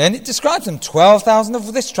 Then it describes them, 12,000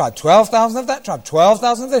 of this tribe, 12,000 of that tribe,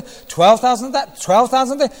 12,000 of this, 12,000 of that,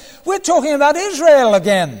 12,000 of this. We're talking about Israel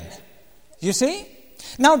again. You see?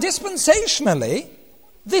 Now, dispensationally,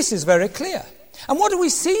 this is very clear. And what do we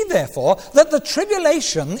see, therefore? That the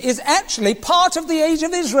tribulation is actually part of the age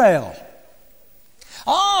of Israel.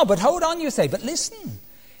 But hold on, you say. But listen,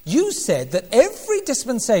 you said that every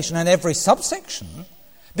dispensation and every subsection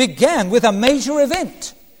began with a major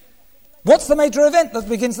event. What's the major event that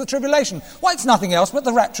begins the tribulation? Well, it's nothing else but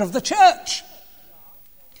the rapture of the church.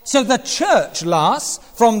 So the church lasts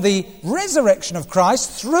from the resurrection of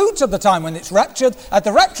Christ through to the time when it's raptured. At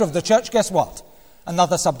the rapture of the church, guess what?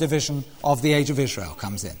 Another subdivision of the age of Israel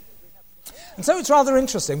comes in. And so it's rather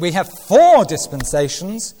interesting. We have 4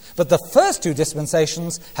 dispensations, but the first 2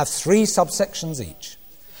 dispensations have 3 subsections each.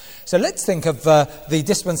 So let's think of the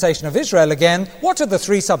dispensation of Israel again. What are the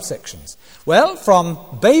 3 subsections? Well, from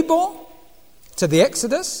Babel to the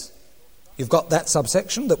Exodus, you've got that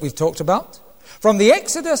subsection that we've talked about. From the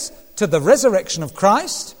Exodus to the resurrection of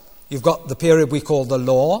Christ, you've got the period we call the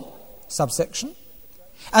law subsection.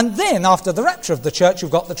 And then, after the rapture of the church,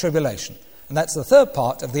 you've got the tribulation. And that's the third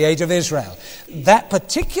part of the age of Israel. That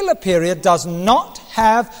particular period does not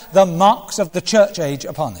have the marks of the church age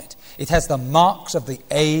upon it. It has the marks of the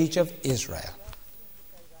age of Israel.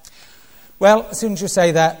 Well, as soon as you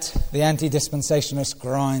say that, the anti-dispensationalists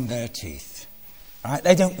grind their teeth. Right?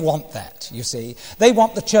 They don't want that, you see. They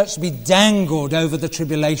want the church to be dangled over the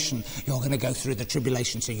tribulation. You're going to go through the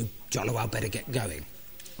tribulation, so you jolly well better get going.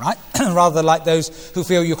 Right? Rather like those who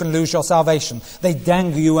feel you can lose your salvation. They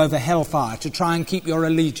dangle you over hellfire to try and keep your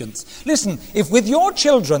allegiance. Listen, if with your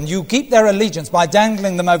children you keep their allegiance by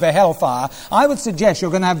dangling them over hellfire, I would suggest you're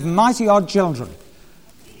going to have mighty odd children.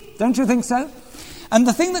 Don't you think so? And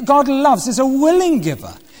the thing that God loves is a willing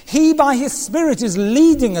giver. He, by his Spirit, is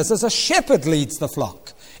leading us as a shepherd leads the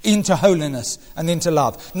flock into holiness and into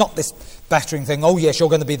love. Not this battering thing, oh yes, you're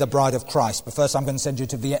going to be the bride of Christ, but first I'm going to send you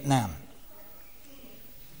to Vietnam.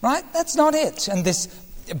 Right? That's not it. And this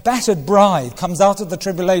battered bride comes out of the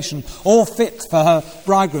tribulation all fit for her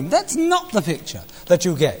bridegroom. That's not the picture that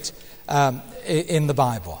you get in the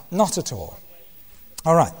Bible. Not at all.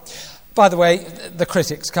 All right. By the way, the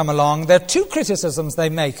critics come along. There are 2 criticisms they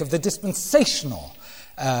make of the dispensational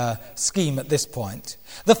scheme at this point.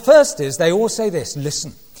 The first is, they all say this,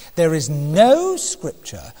 listen, there is no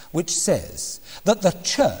scripture which says that the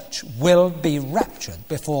church will be raptured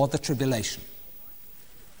before the tribulation.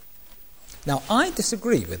 Now, I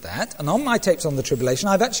disagree with that, and on my tapes on the tribulation,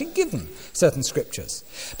 I've actually given certain scriptures.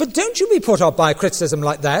 But don't you be put off by a criticism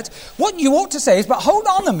like that. What you ought to say is, but hold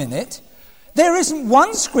on a minute, there isn't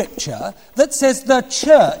one scripture that says the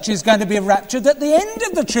church is going to be raptured at the end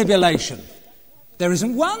of the tribulation. There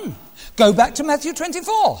isn't one. Go back to Matthew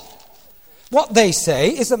 24. What they say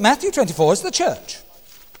is that Matthew 24 is the church.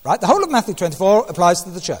 Right? The whole of Matthew 24 applies to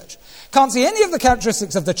the church. Can't see any of the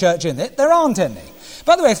characteristics of the church in it. There aren't any.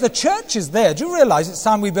 By the way, if the church is there, do you realise it's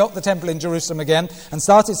time we built the temple in Jerusalem again and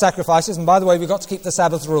started sacrifices? And by the way, we've got to keep the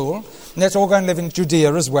Sabbath rule. And let's all go and live in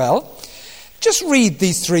Judea as well. Just read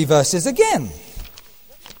these 3 verses again.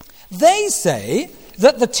 They say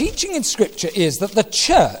that the teaching in Scripture is that the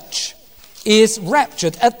church is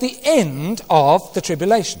raptured at the end of the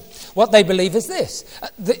tribulation. What they believe is this.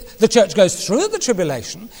 The church goes through the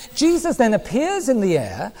tribulation. Jesus then appears in the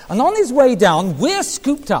air, and on his way down, we're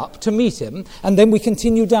scooped up to meet him, and then we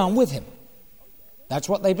continue down with him. That's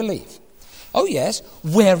what they believe. Oh yes,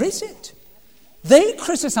 where is it? They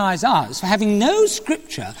criticize us for having no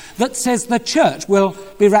scripture that says the church will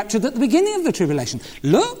be raptured at the beginning of the tribulation.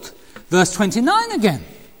 Look, verse 29 again.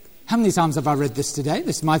 How many times have I read this today?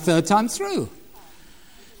 This is my third time through.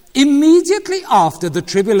 Immediately after the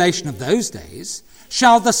tribulation of those days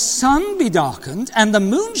shall the sun be darkened, and the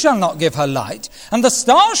moon shall not give her light, and the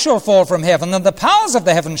stars shall fall from heaven, and the powers of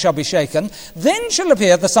the heaven shall be shaken. Then shall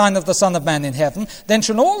appear the sign of the Son of Man in heaven. Then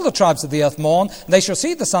shall all the tribes of the earth mourn, and they shall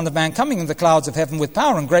see the Son of Man coming in the clouds of heaven with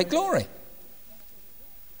power and great glory.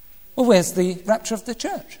 Well, where's the rapture of the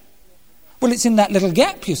church? Well, it's in that little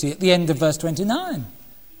gap, you see, at the end of verse 29.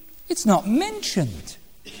 It's not mentioned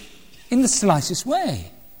in the slightest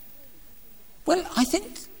way. Well, I think,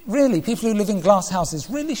 really, people who live in glass houses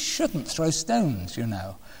really shouldn't throw stones, you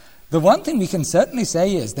know. The one thing we can certainly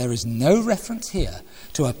say is there is no reference here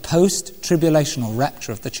to a post-tribulational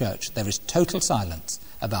rapture of the church. There is total silence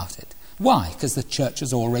about it. Why? Because the church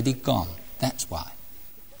has already gone. That's why.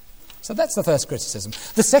 So that's the first criticism.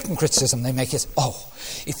 The second criticism they make is,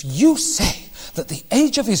 if you say that the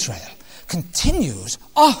age of Israel continues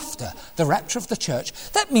after the rapture of the church,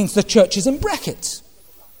 that means the church is in brackets.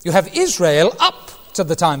 You have Israel up to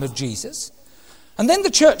the time of Jesus, and then the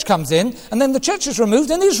church comes in, and then the church is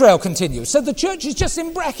removed, and Israel continues. So the church is just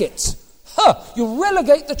in brackets. You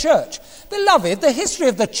relegate the church. Beloved, the history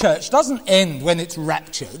of the church doesn't end when it's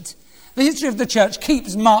raptured. The history of the church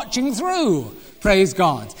keeps marching through. Praise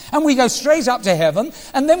God. And we go straight up to heaven,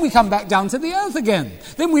 and then we come back down to the earth again.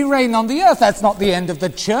 Then we reign on the earth. That's not the end of the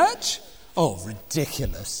church. Oh,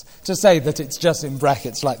 ridiculous to say that it's just in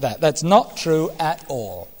brackets like that. That's not true at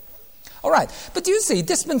all. All right, but do you see,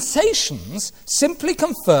 dispensations simply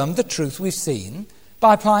confirm the truth we've seen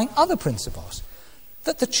by applying other principles,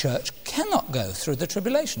 that the church cannot go through the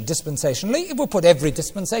tribulation. Dispensationally, it will put every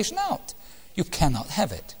dispensation out. You cannot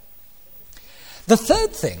have it. The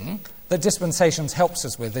third thing that dispensations helps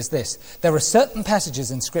us with is this. There are certain passages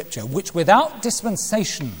in Scripture which, without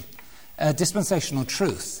dispensational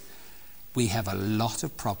truth, we have a lot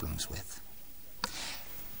of problems with.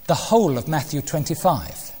 The whole of Matthew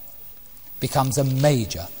 25 becomes a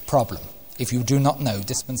major problem if you do not know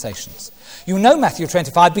dispensations. You know Matthew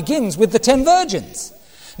 25 begins with the 10 virgins.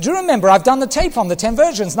 Do you remember, I've done the tape on the 10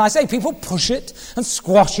 virgins, and I say people push it and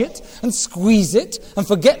squash it and squeeze it and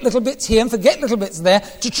forget little bits here and forget little bits there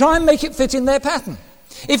to try and make it fit in their pattern.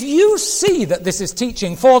 If you see that this is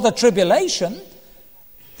teaching for the tribulation,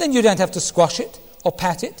 then you don't have to squash it or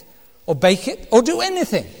pat it or bake it or do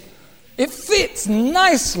anything. It fits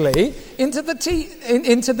nicely into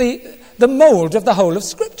the mould of the whole of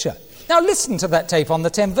Scripture. Now listen to that tape on the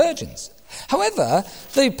 10 virgins. However,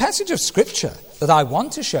 the passage of Scripture that I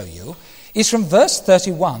want to show you is from verse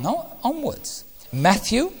 31 onwards.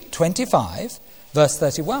 Matthew 25, verse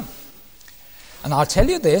 31. And I'll tell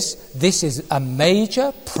you this is a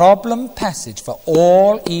major problem passage for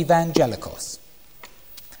all evangelicals.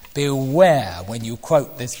 Beware when you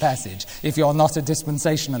quote this passage. If you're not a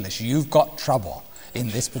dispensationalist, you've got trouble in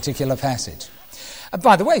this particular passage.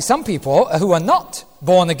 By the way, some people who are not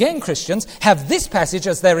born-again Christians have this passage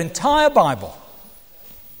as their entire Bible.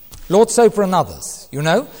 Lord Soper and others, you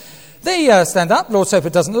know. They stand up. Lord Soper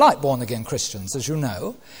doesn't like born-again Christians, as you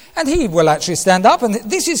know. And he will actually stand up, and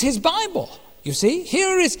this is his Bible, you see.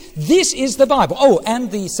 This is the Bible. Oh,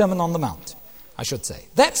 and the Sermon on the Mount, I should say.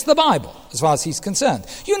 That's the Bible, as far as he's concerned.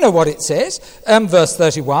 You know what it says, verse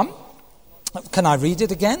 31. Can I read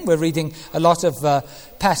it again? We're reading a lot of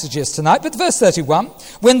passages tonight. But verse 31,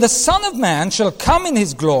 when the Son of Man shall come in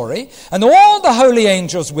his glory, and all the holy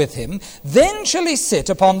angels with him, then shall he sit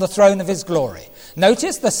upon the throne of his glory.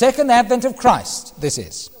 Notice the second advent of Christ, this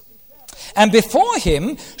is. And before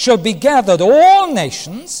him shall be gathered all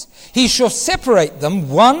nations. He shall separate them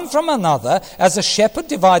one from another, as a shepherd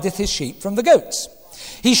divideth his sheep from the goats.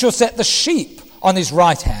 He shall set the sheep on his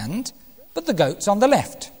right hand, but the goats on the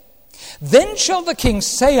left. Then shall the king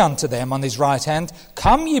say unto them on his right hand,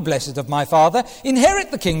 Come, ye blessed of my Father,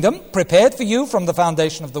 inherit the kingdom, prepared for you from the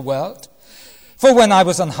foundation of the world. For when I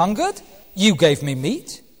was an hungered, you gave me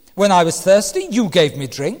meat. When I was thirsty, you gave me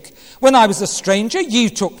drink. When I was a stranger, you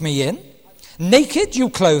took me in. Naked, you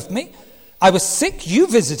clothed me. I was sick, you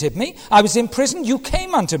visited me. I was in prison, you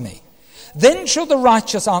came unto me. Then shall the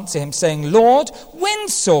righteous answer him, saying, Lord, when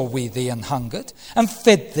saw we thee an hungered, and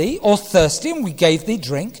fed thee, or thirsty, and we gave thee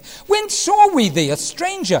drink? When saw we thee a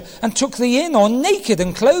stranger, and took thee in, or naked,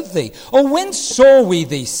 and clothed thee? Or when saw we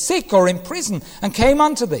thee sick, or in prison, and came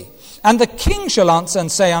unto thee? And the king shall answer and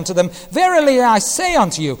say unto them, Verily I say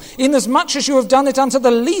unto you, inasmuch as you have done it unto the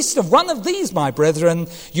least of one of these, my brethren,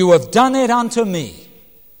 you have done it unto me.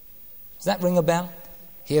 Does that ring a bell?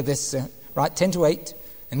 Hear this, right, 10 to 8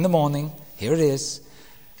 in the morning. Here it is.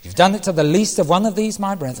 You've done it to the least of one of these,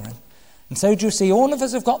 my brethren. And so do you see, all of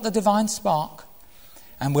us have got the divine spark.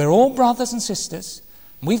 And we're all brothers and sisters.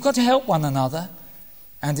 We've got to help one another.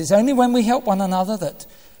 And it's only when we help one another that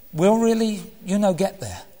we'll really, get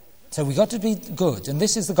there. So we've got to be good. And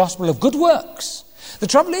this is the gospel of good works. The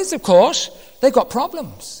trouble is, of course, they've got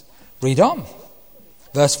problems. Read on.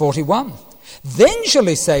 Verse 41. Then shall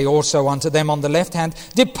he say also unto them on the left hand,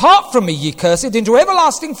 Depart from me, ye cursed, into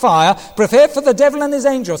everlasting fire, prepared for the devil and his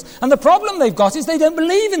angels. And the problem they've got is they don't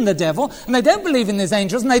believe in the devil, and they don't believe in his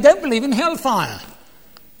angels, and they don't believe in hellfire.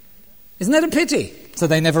 Isn't that a pity? So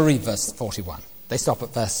they never read verse 41. They stop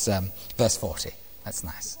at verse 40. That's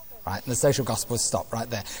nice. Right? And the social gospels stop right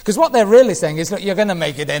there. Because what they're really saying is, look, you're going to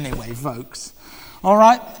make it anyway, folks. All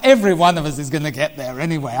right? Every one of us is going to get there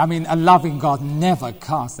anyway. I mean, a loving God never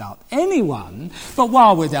casts out anyone. But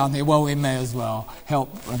while we're down here, well, we may as well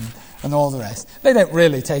help and all the rest. They don't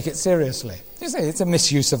really take it seriously. You see, it's a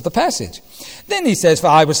misuse of the passage. Then he says, For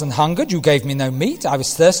I was an hungered, you gave me no meat. I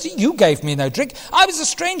was thirsty, you gave me no drink. I was a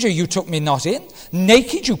stranger, you took me not in.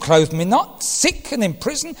 Naked, you clothed me not. Sick and in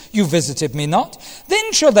prison, you visited me not.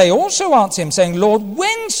 Then shall they also answer him, saying, Lord,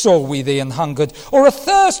 when saw we thee an hungered, or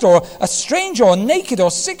athirst, or a stranger, or naked,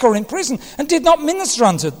 or sick, or in prison, and did not minister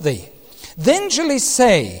unto thee? Then shall he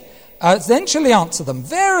answer them,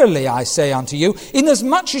 Verily I say unto you,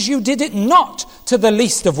 inasmuch as you did it not to the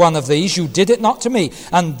least of one of these, you did it not to me.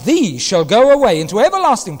 And these shall go away into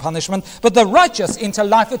everlasting punishment, but the righteous into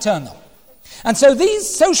life eternal. And so these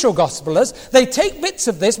social gospelers, they take bits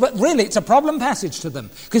of this, but really it's a problem passage to them,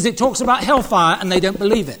 because it talks about hellfire and they don't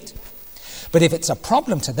believe it. But if it's a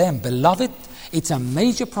problem to them, beloved, it's a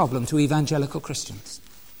major problem to evangelical Christians.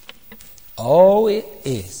 Oh, it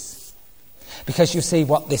is. Because you see,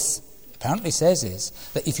 what this apparently says is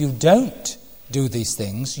that if you don't do these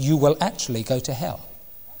things, you will actually go to hell.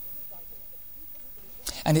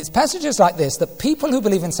 And it's passages like this that people who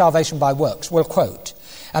believe in salvation by works will quote,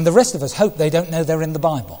 and the rest of us hope they don't know they're in the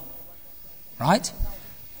Bible. Right?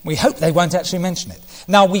 We hope they won't actually mention it.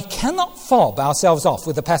 Now, we cannot fob ourselves off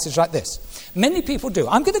with a passage like this. Many people do.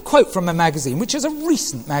 I'm going to quote from a magazine, which is a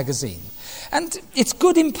recent magazine. And it's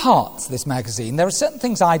good in parts, this magazine. There are certain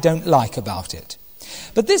things I don't like about it.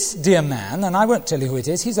 But this dear man, and I won't tell you who it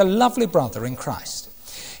is, he's a lovely brother in Christ.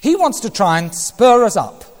 He wants to try and spur us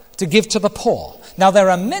up to give to the poor. Now, there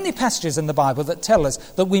are many passages in the Bible that tell us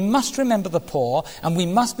that we must remember the poor and we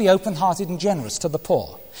must be open-hearted and generous to the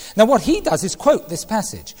poor. Now, what he does is quote this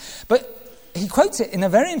passage, but he quotes it in a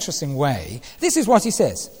very interesting way. This is what he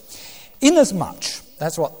says. Inasmuch,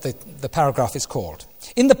 that's what the paragraph is called.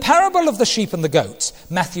 In the parable of the sheep and the goats,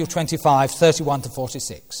 Matthew 25, 31 to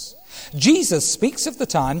 46, Jesus speaks of the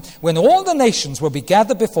time when all the nations will be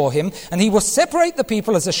gathered before him, and he will separate the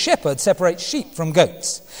people as a shepherd separates sheep from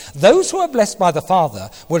goats. Those who are blessed by the Father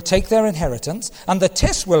will take their inheritance, and the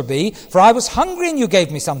test will be, For I was hungry and you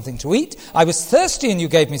gave me something to eat. I was thirsty and you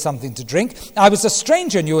gave me something to drink. I was a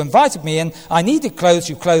stranger and you invited me in. I needed clothes,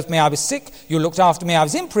 you clothed me. I was sick, you looked after me. I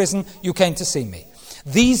was in prison, you came to see me.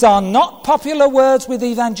 These are not popular words with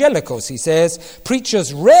evangelicals, he says.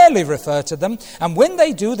 Preachers rarely refer to them, and when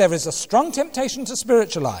they do, there is a strong temptation to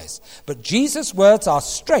spiritualize. But Jesus' words are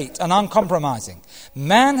straight and uncompromising.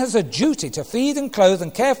 Man has a duty to feed and clothe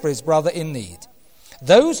and care for his brother in need.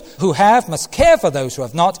 Those who have must care for those who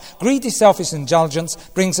have not. Greedy, selfish indulgence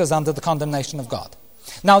brings us under the condemnation of God.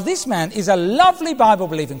 Now, this man is a lovely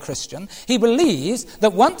Bible-believing Christian. He believes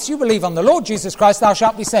that once you believe on the Lord Jesus Christ, thou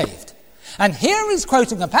shalt be saved. And here he's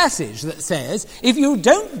quoting a passage that says, if you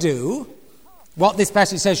don't do what this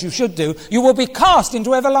passage says you should do, you will be cast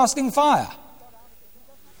into everlasting fire.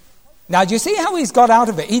 Now, do you see how he's got out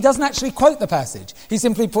of it? He doesn't actually quote the passage. He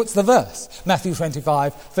simply puts the verse, Matthew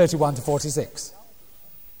 25, 31 to 46.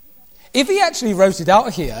 If he actually wrote it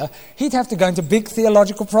out here, he'd have to go into big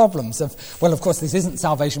theological problems of, well, of course, this isn't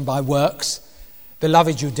salvation by works.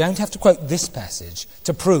 Beloved, you don't have to quote this passage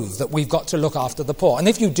to prove that we've got to look after the poor. And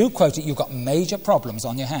if you do quote it, you've got major problems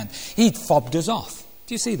on your hand. He'd fobbed us off.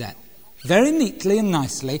 Do you see that? Very neatly and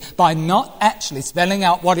nicely by not actually spelling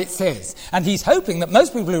out what it says. And he's hoping that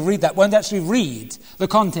most people who read that won't actually read the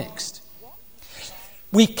context.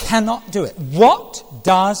 We cannot do it. What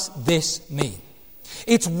does this mean?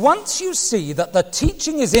 It's once you see that the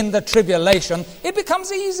teaching is in the tribulation, it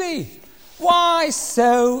becomes easy. Why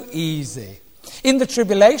so easy? In the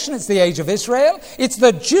tribulation, it's the age of Israel. It's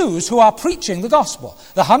the Jews who are preaching the gospel.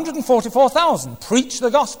 The 144,000 preach the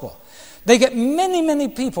gospel. They get many, many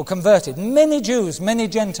people converted, many Jews, many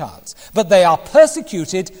Gentiles, but they are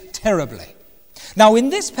persecuted terribly. Now, in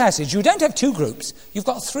this passage, you don't have two groups, you've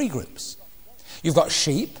got three groups. You've got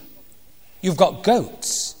sheep, you've got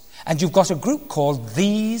goats, and you've got a group called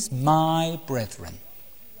These My Brethren.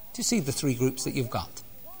 Do you see the three groups that you've got?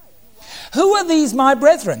 Who are these, my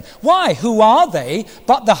brethren? Why, who are they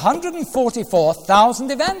but the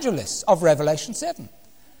 144,000 evangelists of Revelation 7?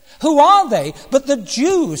 Who are they but the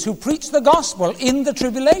Jews who preach the gospel in the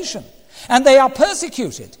tribulation? And they are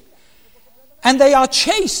persecuted. And they are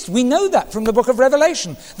chased. We know that from the book of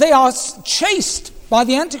Revelation. They are chased by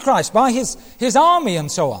the Antichrist, by his army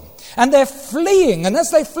and so on. And they're fleeing. And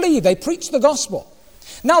as they flee, they preach the gospel.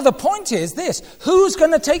 Now the point is this. Who's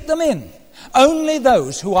going to take them in? Only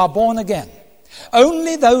those who are born again.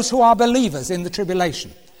 Only those who are believers in the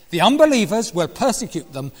tribulation. The unbelievers will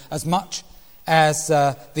persecute them as much as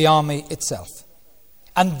the army itself.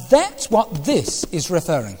 And that's what this is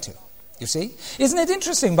referring to. You see? Isn't it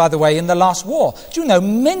interesting, by the way, in the last war, do you know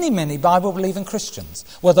many Bible-believing Christians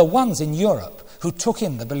were the ones in Europe who took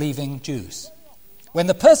in the believing Jews? When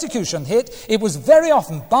the persecution hit, it was very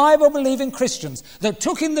often Bible-believing Christians that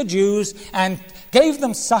took in the Jews and gave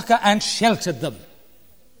them succor and sheltered them.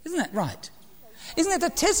 Isn't that right? Isn't it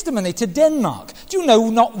a testimony to Denmark? Do you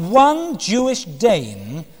know not one Jewish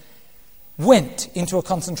Dane went into a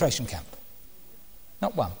concentration camp?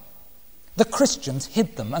 Not one. The Christians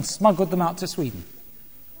hid them and smuggled them out to Sweden.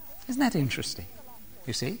 Isn't that interesting?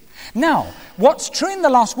 You see? Now, what's true in the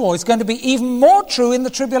last war is going to be even more true in the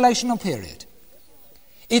tribulational period.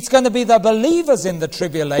 It's going to be the believers in the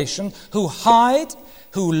tribulation who hide,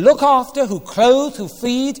 who look after, who clothe, who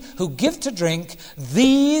feed, who give to drink,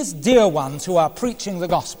 these dear ones who are preaching the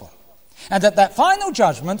gospel. And at that final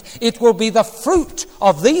judgment, it will be the fruit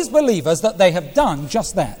of these believers that they have done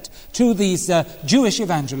just that to these Jewish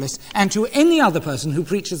evangelists and to any other person who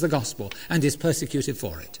preaches the gospel and is persecuted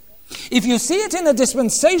for it. If you see it in a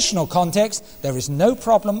dispensational context, there is no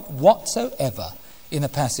problem whatsoever in a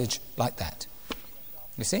passage like that.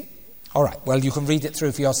 You see? All right, well, you can read it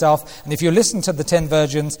through for yourself, and if you listen to the 10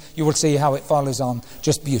 virgins, you will see how it follows on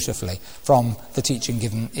just beautifully from the teaching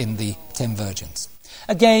given in the 10 virgins.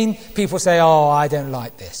 Again, people say, oh, I don't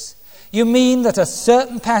like this. You mean that a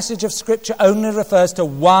certain passage of Scripture only refers to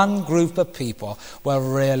one group of people? Well,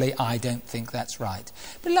 really, I don't think that's right.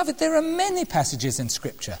 Beloved, there are many passages in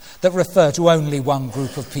Scripture that refer to only one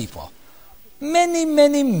group of people.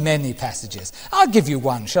 Many passages. I'll give you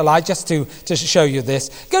one, shall I, just to show you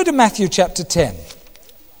this. Go to Matthew chapter 10.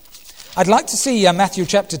 I'd like to see Matthew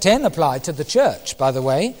chapter 10 applied to the church, by the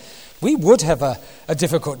way. We would have a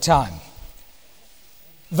difficult time.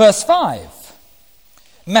 Verse 5.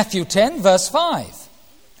 Matthew 10, verse 5.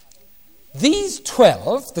 These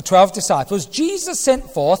 12, the 12 disciples, Jesus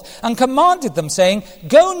sent forth and commanded them, saying,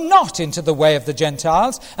 Go not into the way of the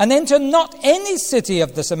Gentiles, and enter not any city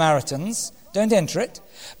of the Samaritans. Don't enter it,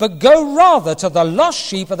 but go rather to the lost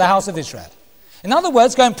sheep of the house of Israel. In other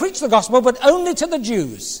words, go and preach the gospel, but only to the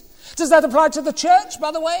Jews. Does that apply to the church,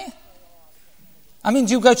 by the way? I mean,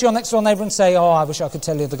 do you go to your next door neighbour and say, oh, I wish I could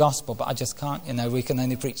tell you the gospel, but I just can't, we can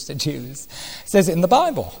only preach to Jews. It says it in the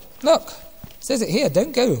Bible. Look, it says it here,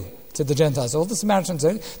 don't go to the Gentiles. All the Samaritans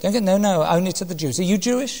don't go, no, only to the Jews. Are you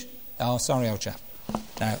Jewish? Oh, sorry, old chap.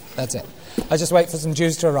 No, that's it. I just wait for some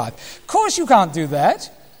Jews to arrive. Of course you can't do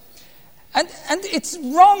that. And it's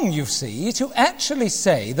wrong, you see, to actually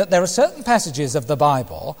say that there are certain passages of the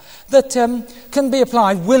Bible that can be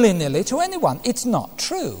applied willy-nilly to anyone. It's not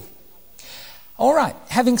true. All right,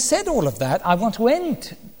 having said all of that, I want to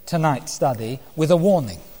end tonight's study with a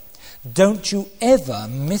warning. Don't you ever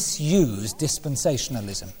misuse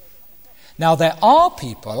dispensationalism. Now, there are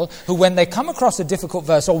people who, when they come across a difficult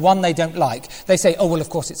verse or one they don't like, they say, oh, well, of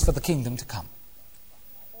course, it's for the kingdom to come.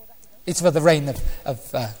 It's for the reign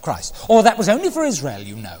of Christ. Or that was only for Israel,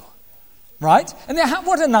 Right? And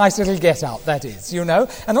what a nice little get-out that is, And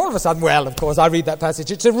all of a sudden, well, of course, I read that passage,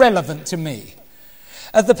 it's irrelevant to me.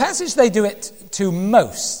 The passage they do it to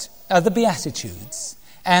most are the Beatitudes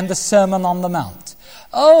and the Sermon on the Mount.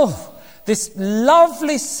 Oh, this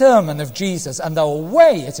lovely sermon of Jesus and the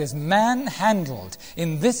way it is manhandled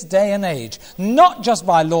in this day and age, not just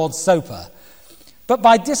by Lord Soper, but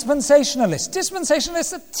by dispensationalists.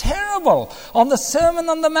 Dispensationalists are terrible on the Sermon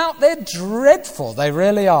on the Mount. They're dreadful. They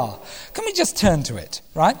really are. Can we just turn to it,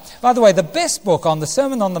 right? By the way, the best book on the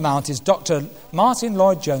Sermon on the Mount is Dr. Martin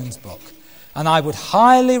Lloyd-Jones' book. And I would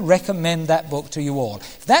highly recommend that book to you all.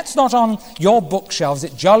 If that's not on your bookshelves,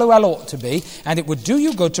 it jolly well ought to be, and it would do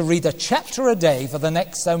you good to read a chapter a day for the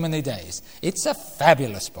next so many days. It's a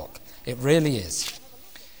fabulous book. It really is.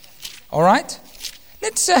 All right?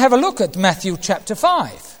 Let's have a look at Matthew chapter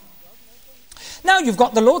 5. Now, you've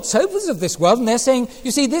got the Lord Sopers of this world, and they're saying,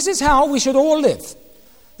 you see, this is how we should all live.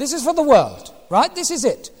 This is for the world, right? This is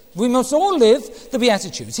it. We must all live the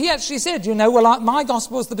Beatitudes. He actually said, my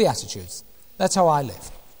gospel is the Beatitudes. That's how I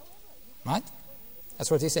live. Right? That's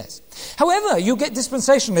what he says. However, you get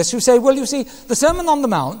dispensationalists who say, well, you see, the Sermon on the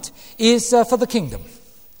Mount is for the kingdom.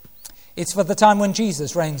 It's for the time when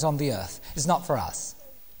Jesus reigns on the earth. It's not for us.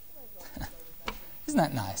 Isn't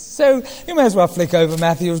that nice? So you may as well flick over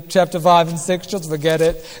Matthew chapter 5 and 6, just forget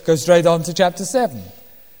it, go straight on to chapter 7.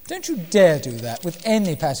 Don't you dare do that with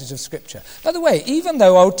any passage of Scripture. By the way, even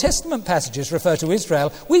though Old Testament passages refer to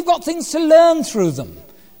Israel, we've got things to learn through them.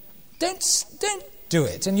 Don't do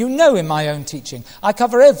it. And you know in my own teaching, I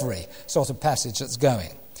cover every sort of passage that's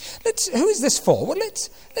going. Who is this for? Well,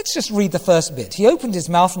 let's just read the first bit. He opened his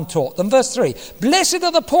mouth and taught them. Verse 3, Blessed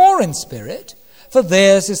are the poor in spirit, for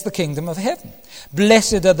theirs is the kingdom of heaven.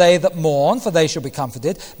 Blessed are they that mourn, for they shall be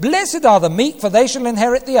comforted. Blessed are the meek, for they shall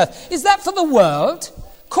inherit the earth. Is that for the world?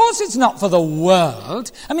 Of course it's not for the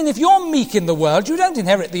world. I mean, if you're meek in the world, you don't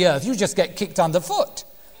inherit the earth. You just get kicked underfoot,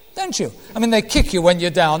 don't you? I mean, they kick you when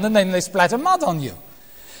you're down and then they splatter mud on you.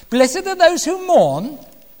 Blessed are those who mourn.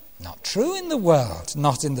 Not true in the world,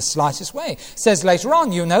 not in the slightest way. It says later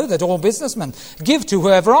on, you know that all businessmen give to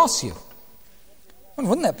whoever asks you. Well,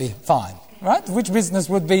 wouldn't that be fine, right? Which business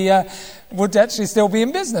would actually still be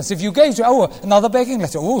in business? If you gave to, another begging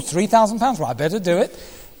letter, £3,000, well, I better do it.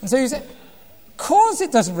 And so you say, of course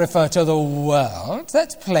it doesn't refer to the world.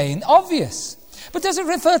 That's plain obvious. But does it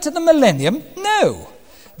refer to the millennium? No.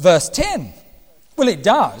 Verse 10. Well, it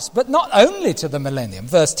does, but not only to the millennium.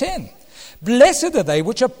 Verse 10. Blessed are they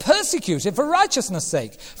which are persecuted for righteousness'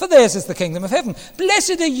 sake, for theirs is the kingdom of heaven.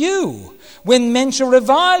 Blessed are you when men shall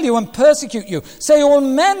revile you and persecute you, say all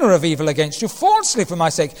manner of evil against you falsely for my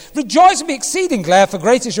sake. Rejoice and be exceeding glad, for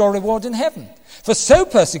great is your reward in heaven. For so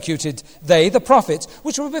persecuted they the prophets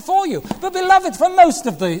which were before you. But beloved, for most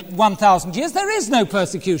of the 1,000 years there is no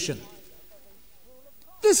persecution.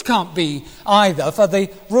 This can't be either for the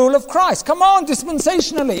rule of Christ. Come on,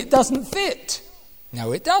 dispensationally, it doesn't fit.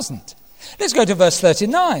 No, it doesn't. Let's go to verse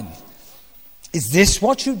 39. Is this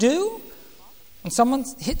what you do when someone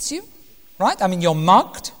hits you? Right? I mean, you're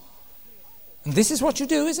mugged. And this is what you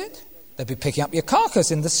do, is it? They'll be picking up your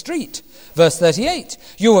carcass in the street. Verse 38.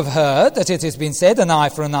 You have heard that it has been said, an eye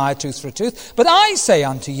for an eye, a tooth for a tooth. But I say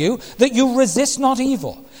unto you that you resist not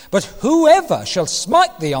evil. But whoever shall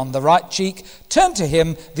smite thee on the right cheek, turn to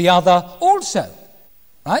him the other also.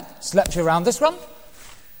 Right? Slapped you around this one.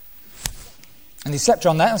 And he slapped you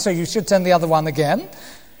on that, and so you should turn the other one again.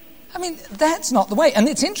 I mean, that's not the way. And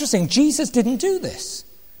it's interesting, Jesus didn't do this.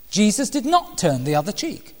 Jesus did not turn the other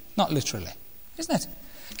cheek. Not literally. Isn't it?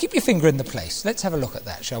 Keep your finger in the place. Let's have a look at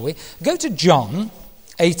that, shall we? Go to John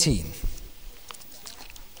 18.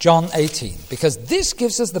 John 18, because this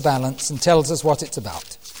gives us the balance and tells us what it's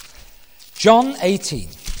about. John 18.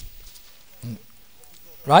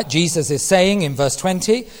 Right, Jesus is saying in verse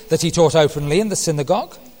 20 that he taught openly in the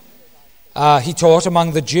synagogue. He taught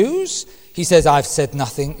among the Jews. He says, I've said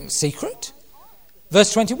nothing secret.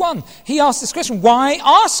 Verse 21, he asked this question, why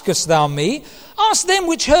askest thou me? Ask them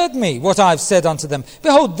which heard me what I have said unto them.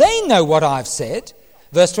 Behold, they know what I have said.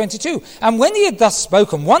 Verse 22, and when he had thus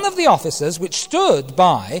spoken, one of the officers which stood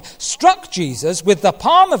by struck Jesus with the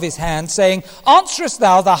palm of his hand, saying, answerest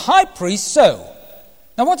thou the high priest so?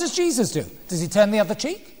 Now what does Jesus do? Does he turn the other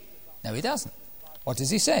cheek? No, he doesn't. What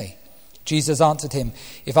does he say? Jesus answered him,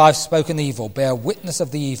 if I have spoken evil, bear witness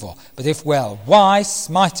of the evil. But if well, why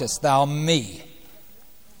smitest thou me?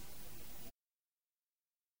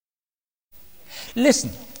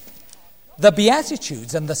 Listen, the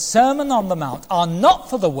Beatitudes and the Sermon on the Mount are not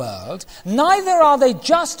for the world, neither are they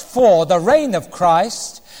just for the reign of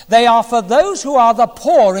Christ. They are for those who are the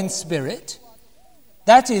poor in spirit,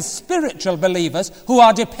 that is, spiritual believers who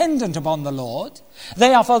are dependent upon the Lord.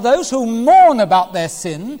 They are for those who mourn about their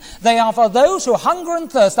sin. They are for those who hunger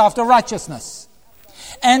and thirst after righteousness.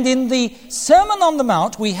 And in the Sermon on the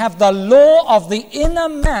Mount, we have the law of the inner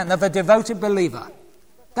man of a devoted believer.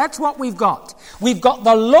 That's what we've got. We've got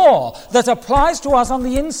the law that applies to us on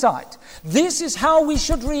the inside. This is how we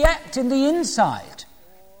should react in the inside.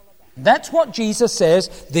 That's what Jesus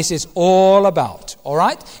says this is all about, all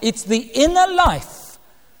right? It's the inner life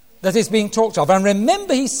that is being talked of. And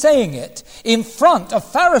remember, he's saying it in front of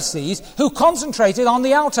Pharisees who concentrated on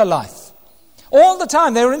the outer life. All the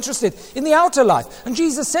time they were interested in the outer life. And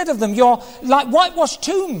Jesus said of them, you're like whitewashed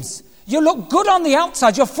tombs. You look good on the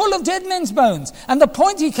outside. You're full of dead men's bones. And the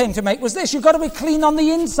point he came to make was this. You've got to be clean on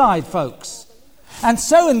the inside, folks. And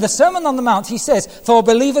so in the Sermon on the Mount, he says, for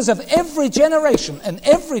believers of every generation and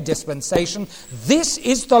every dispensation, this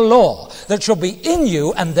is the law that shall be in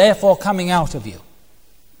you and therefore coming out of you.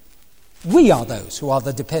 We are those who are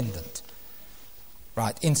the dependent,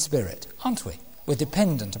 right, in spirit, aren't we? We're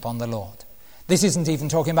dependent upon the Lord. This isn't even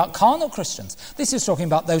talking about carnal Christians. This is talking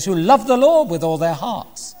about those who love the Lord with all their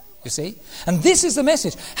hearts, you see. And this is the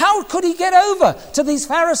message. How could he get over to these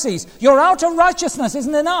Pharisees? Your outer righteousness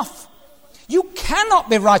isn't enough. You cannot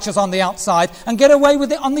be righteous on the outside and get away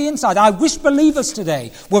with it on the inside. I wish believers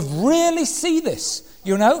today would really see this.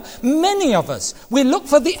 You know, many of us, we look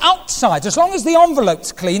for the outside. As long as the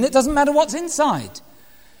envelope's clean, it doesn't matter what's inside.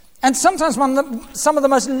 And sometimes some of the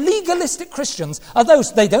most legalistic Christians are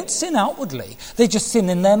those, they don't sin outwardly. They just sin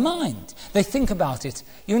in their mind. They think about it,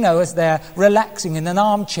 you know, as they're relaxing in an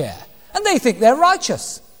armchair. And they think they're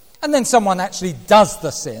righteous. And then someone actually does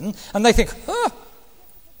the sin, and they think,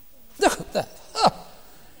 look at that.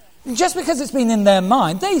 Just because it's been in their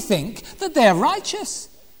mind, they think that they're righteous.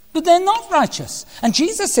 But they're not righteous. And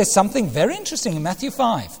Jesus says something very interesting in Matthew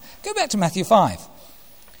 5. Go back to Matthew 5.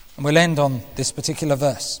 And we'll end on this particular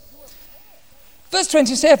verse. Verse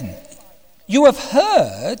 27. You have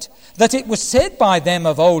heard that it was said by them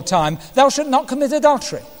of old time, thou shalt not commit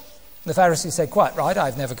adultery. The Pharisees say, quite right,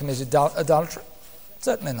 I've never committed adultery.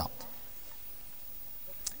 Certainly not.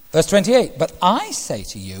 Verse 28. But I say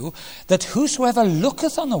to you that whosoever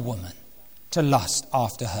looketh on a woman to lust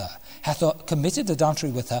after her hath committed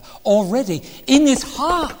adultery with her already in his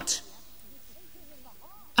heart.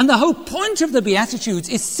 And the whole point of the Beatitudes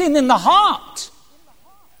is sin in the heart.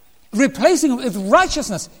 Replacing it with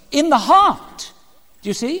righteousness in the heart. Do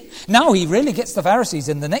you see? Now he really gets the Pharisees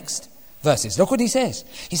in the next verses. Look what he says.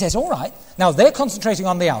 He says, all right. Now they're concentrating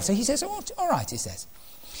on the outer. He says, all right, he says.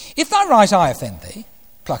 If thy right eye offend thee,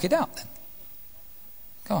 pluck it out then.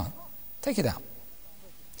 Go on, take it out.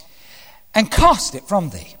 And cast it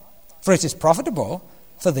from thee. For it is profitable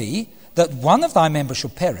for thee that one of thy members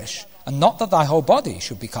should perish, and not that thy whole body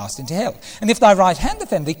should be cast into hell. And if thy right hand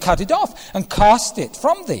offend thee, cut it off, and cast it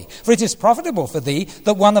from thee. For it is profitable for thee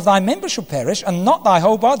that one of thy members should perish, and not thy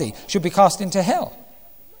whole body should be cast into hell.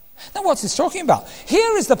 Now what's this talking about?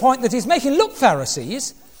 Here is the point that he's making. Look,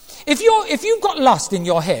 Pharisees, if you've got lust in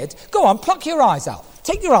your head, go on, pluck your eyes out.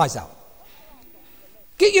 Take your eyes out.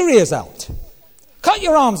 Get your ears out. Cut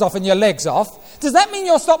your arms off and your legs off. Does that mean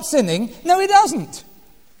you'll stop sinning? No, it doesn't.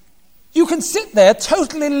 You can sit there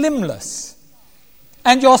totally limbless,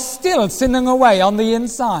 and you're still sinning away on the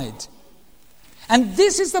inside. And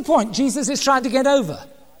this is the point Jesus is trying to get over.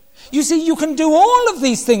 You see, you can do all of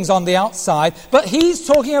these things on the outside, but he's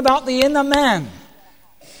talking about the inner man.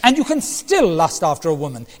 And you can still lust after a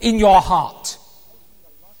woman in your heart.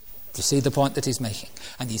 Do you see the point that he's making?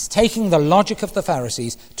 And he's taking the logic of the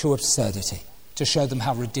Pharisees to absurdity, to show them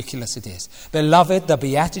how ridiculous it is. Beloved, the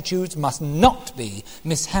Beatitudes must not be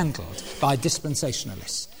mishandled by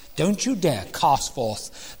dispensationalists. Don't you dare cast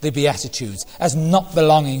forth the Beatitudes as not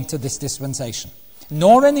belonging to this dispensation,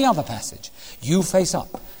 nor any other passage. You face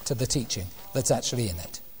up to the teaching that's actually in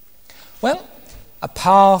it. Well, a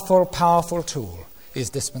powerful, powerful tool is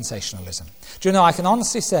dispensationalism. Do you know, I can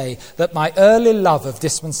honestly say that my early love of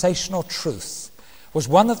dispensational truth was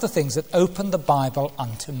one of the things that opened the Bible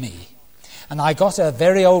unto me. And I got a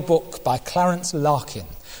very old book by Clarence Larkin,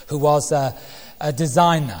 who was a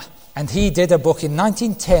designer. And he did a book in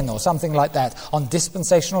 1910 or something like that on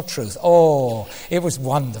dispensational truth. Oh, it was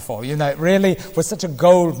wonderful. You know, it really was such a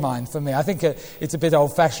gold mine for me. I think it's a bit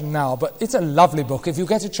old-fashioned now, but it's a lovely book if you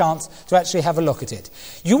get a chance to actually have a look at it.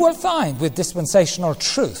 You will find with dispensational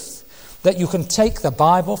truth that you can take the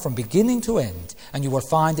Bible from beginning to end, and you will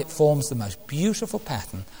find it forms the most beautiful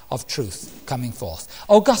pattern of truth coming forth.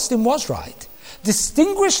 Augustine was right.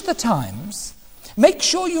 Distinguish the times. Make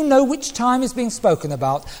sure you know which time is being spoken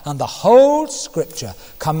about, and the whole Scripture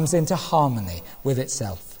comes into harmony with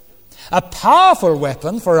itself. A powerful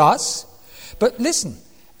weapon for us, but listen,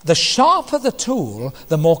 the sharper the tool,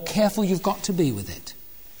 the more careful you've got to be with it.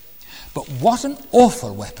 But what an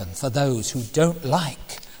awful weapon for those who don't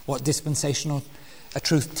like what dispensational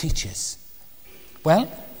truth teaches.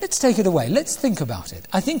 Well, let's take it away. Let's think about it.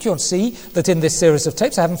 I think you'll see that in this series of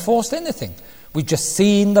tapes I haven't forced anything. We've just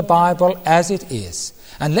seen the Bible as it is.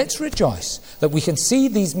 And let's rejoice that we can see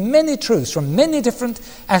these many truths from many different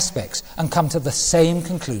aspects and come to the same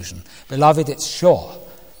conclusion. Beloved, it's sure.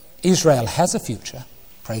 Israel has a future.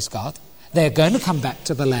 Praise God. They're going to come back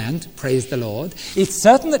to the land. Praise the Lord. It's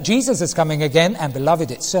certain that Jesus is coming again. And beloved,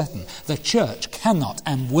 it's certain the church cannot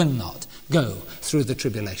and will not go through the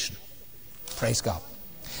tribulation. Praise God.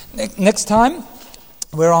 Next time,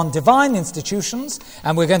 we're on divine institutions,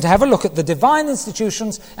 and we're going to have a look at the divine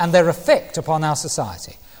institutions and their effect upon our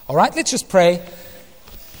society. All right, let's just pray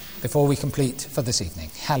before we complete for this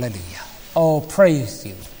evening. Hallelujah. Oh, praise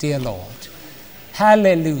you, dear Lord.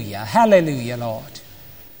 Hallelujah. Hallelujah, Lord.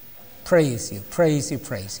 Praise you, praise you,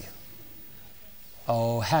 praise you.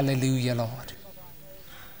 Oh, hallelujah, Lord.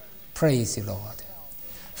 Praise you, Lord.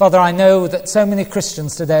 Father, I know that so many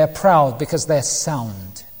Christians today are proud because they're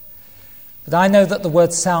sound. But I know that the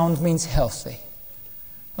word sound means healthy.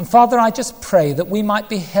 And Father, I just pray that we might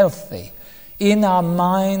be healthy in our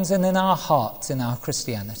minds and in our hearts in our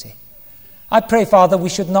Christianity. I pray, Father, we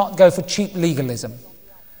should not go for cheap legalism.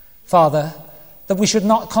 Father, that we should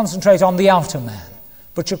not concentrate on the outer man,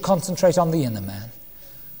 but should concentrate on the inner man.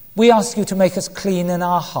 We ask you to make us clean in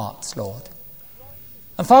our hearts, Lord.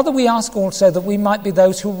 And Father, we ask also that we might be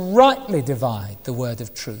those who rightly divide the word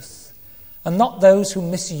of truth, and not those who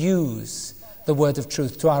misuse the word of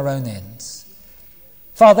truth to our own ends.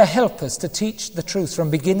 Father, help us to teach the truth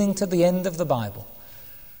from beginning to the end of the Bible.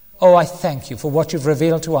 Oh, I thank you for what you've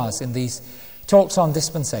revealed to us in these talks on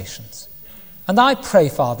dispensations. And I pray,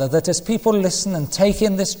 Father, that as people listen and take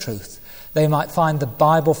in this truth, they might find the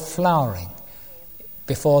Bible flowering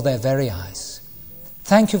before their very eyes.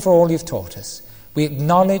 Thank you for all you've taught us. We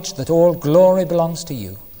acknowledge that all glory belongs to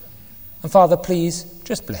you. And Father, please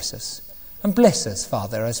just bless us. And bless us,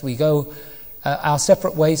 Father, as we go our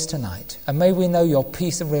separate ways tonight. And may we know your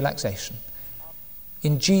peace and relaxation.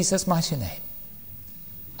 In Jesus' mighty name.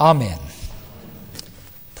 Amen.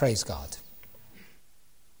 Praise God.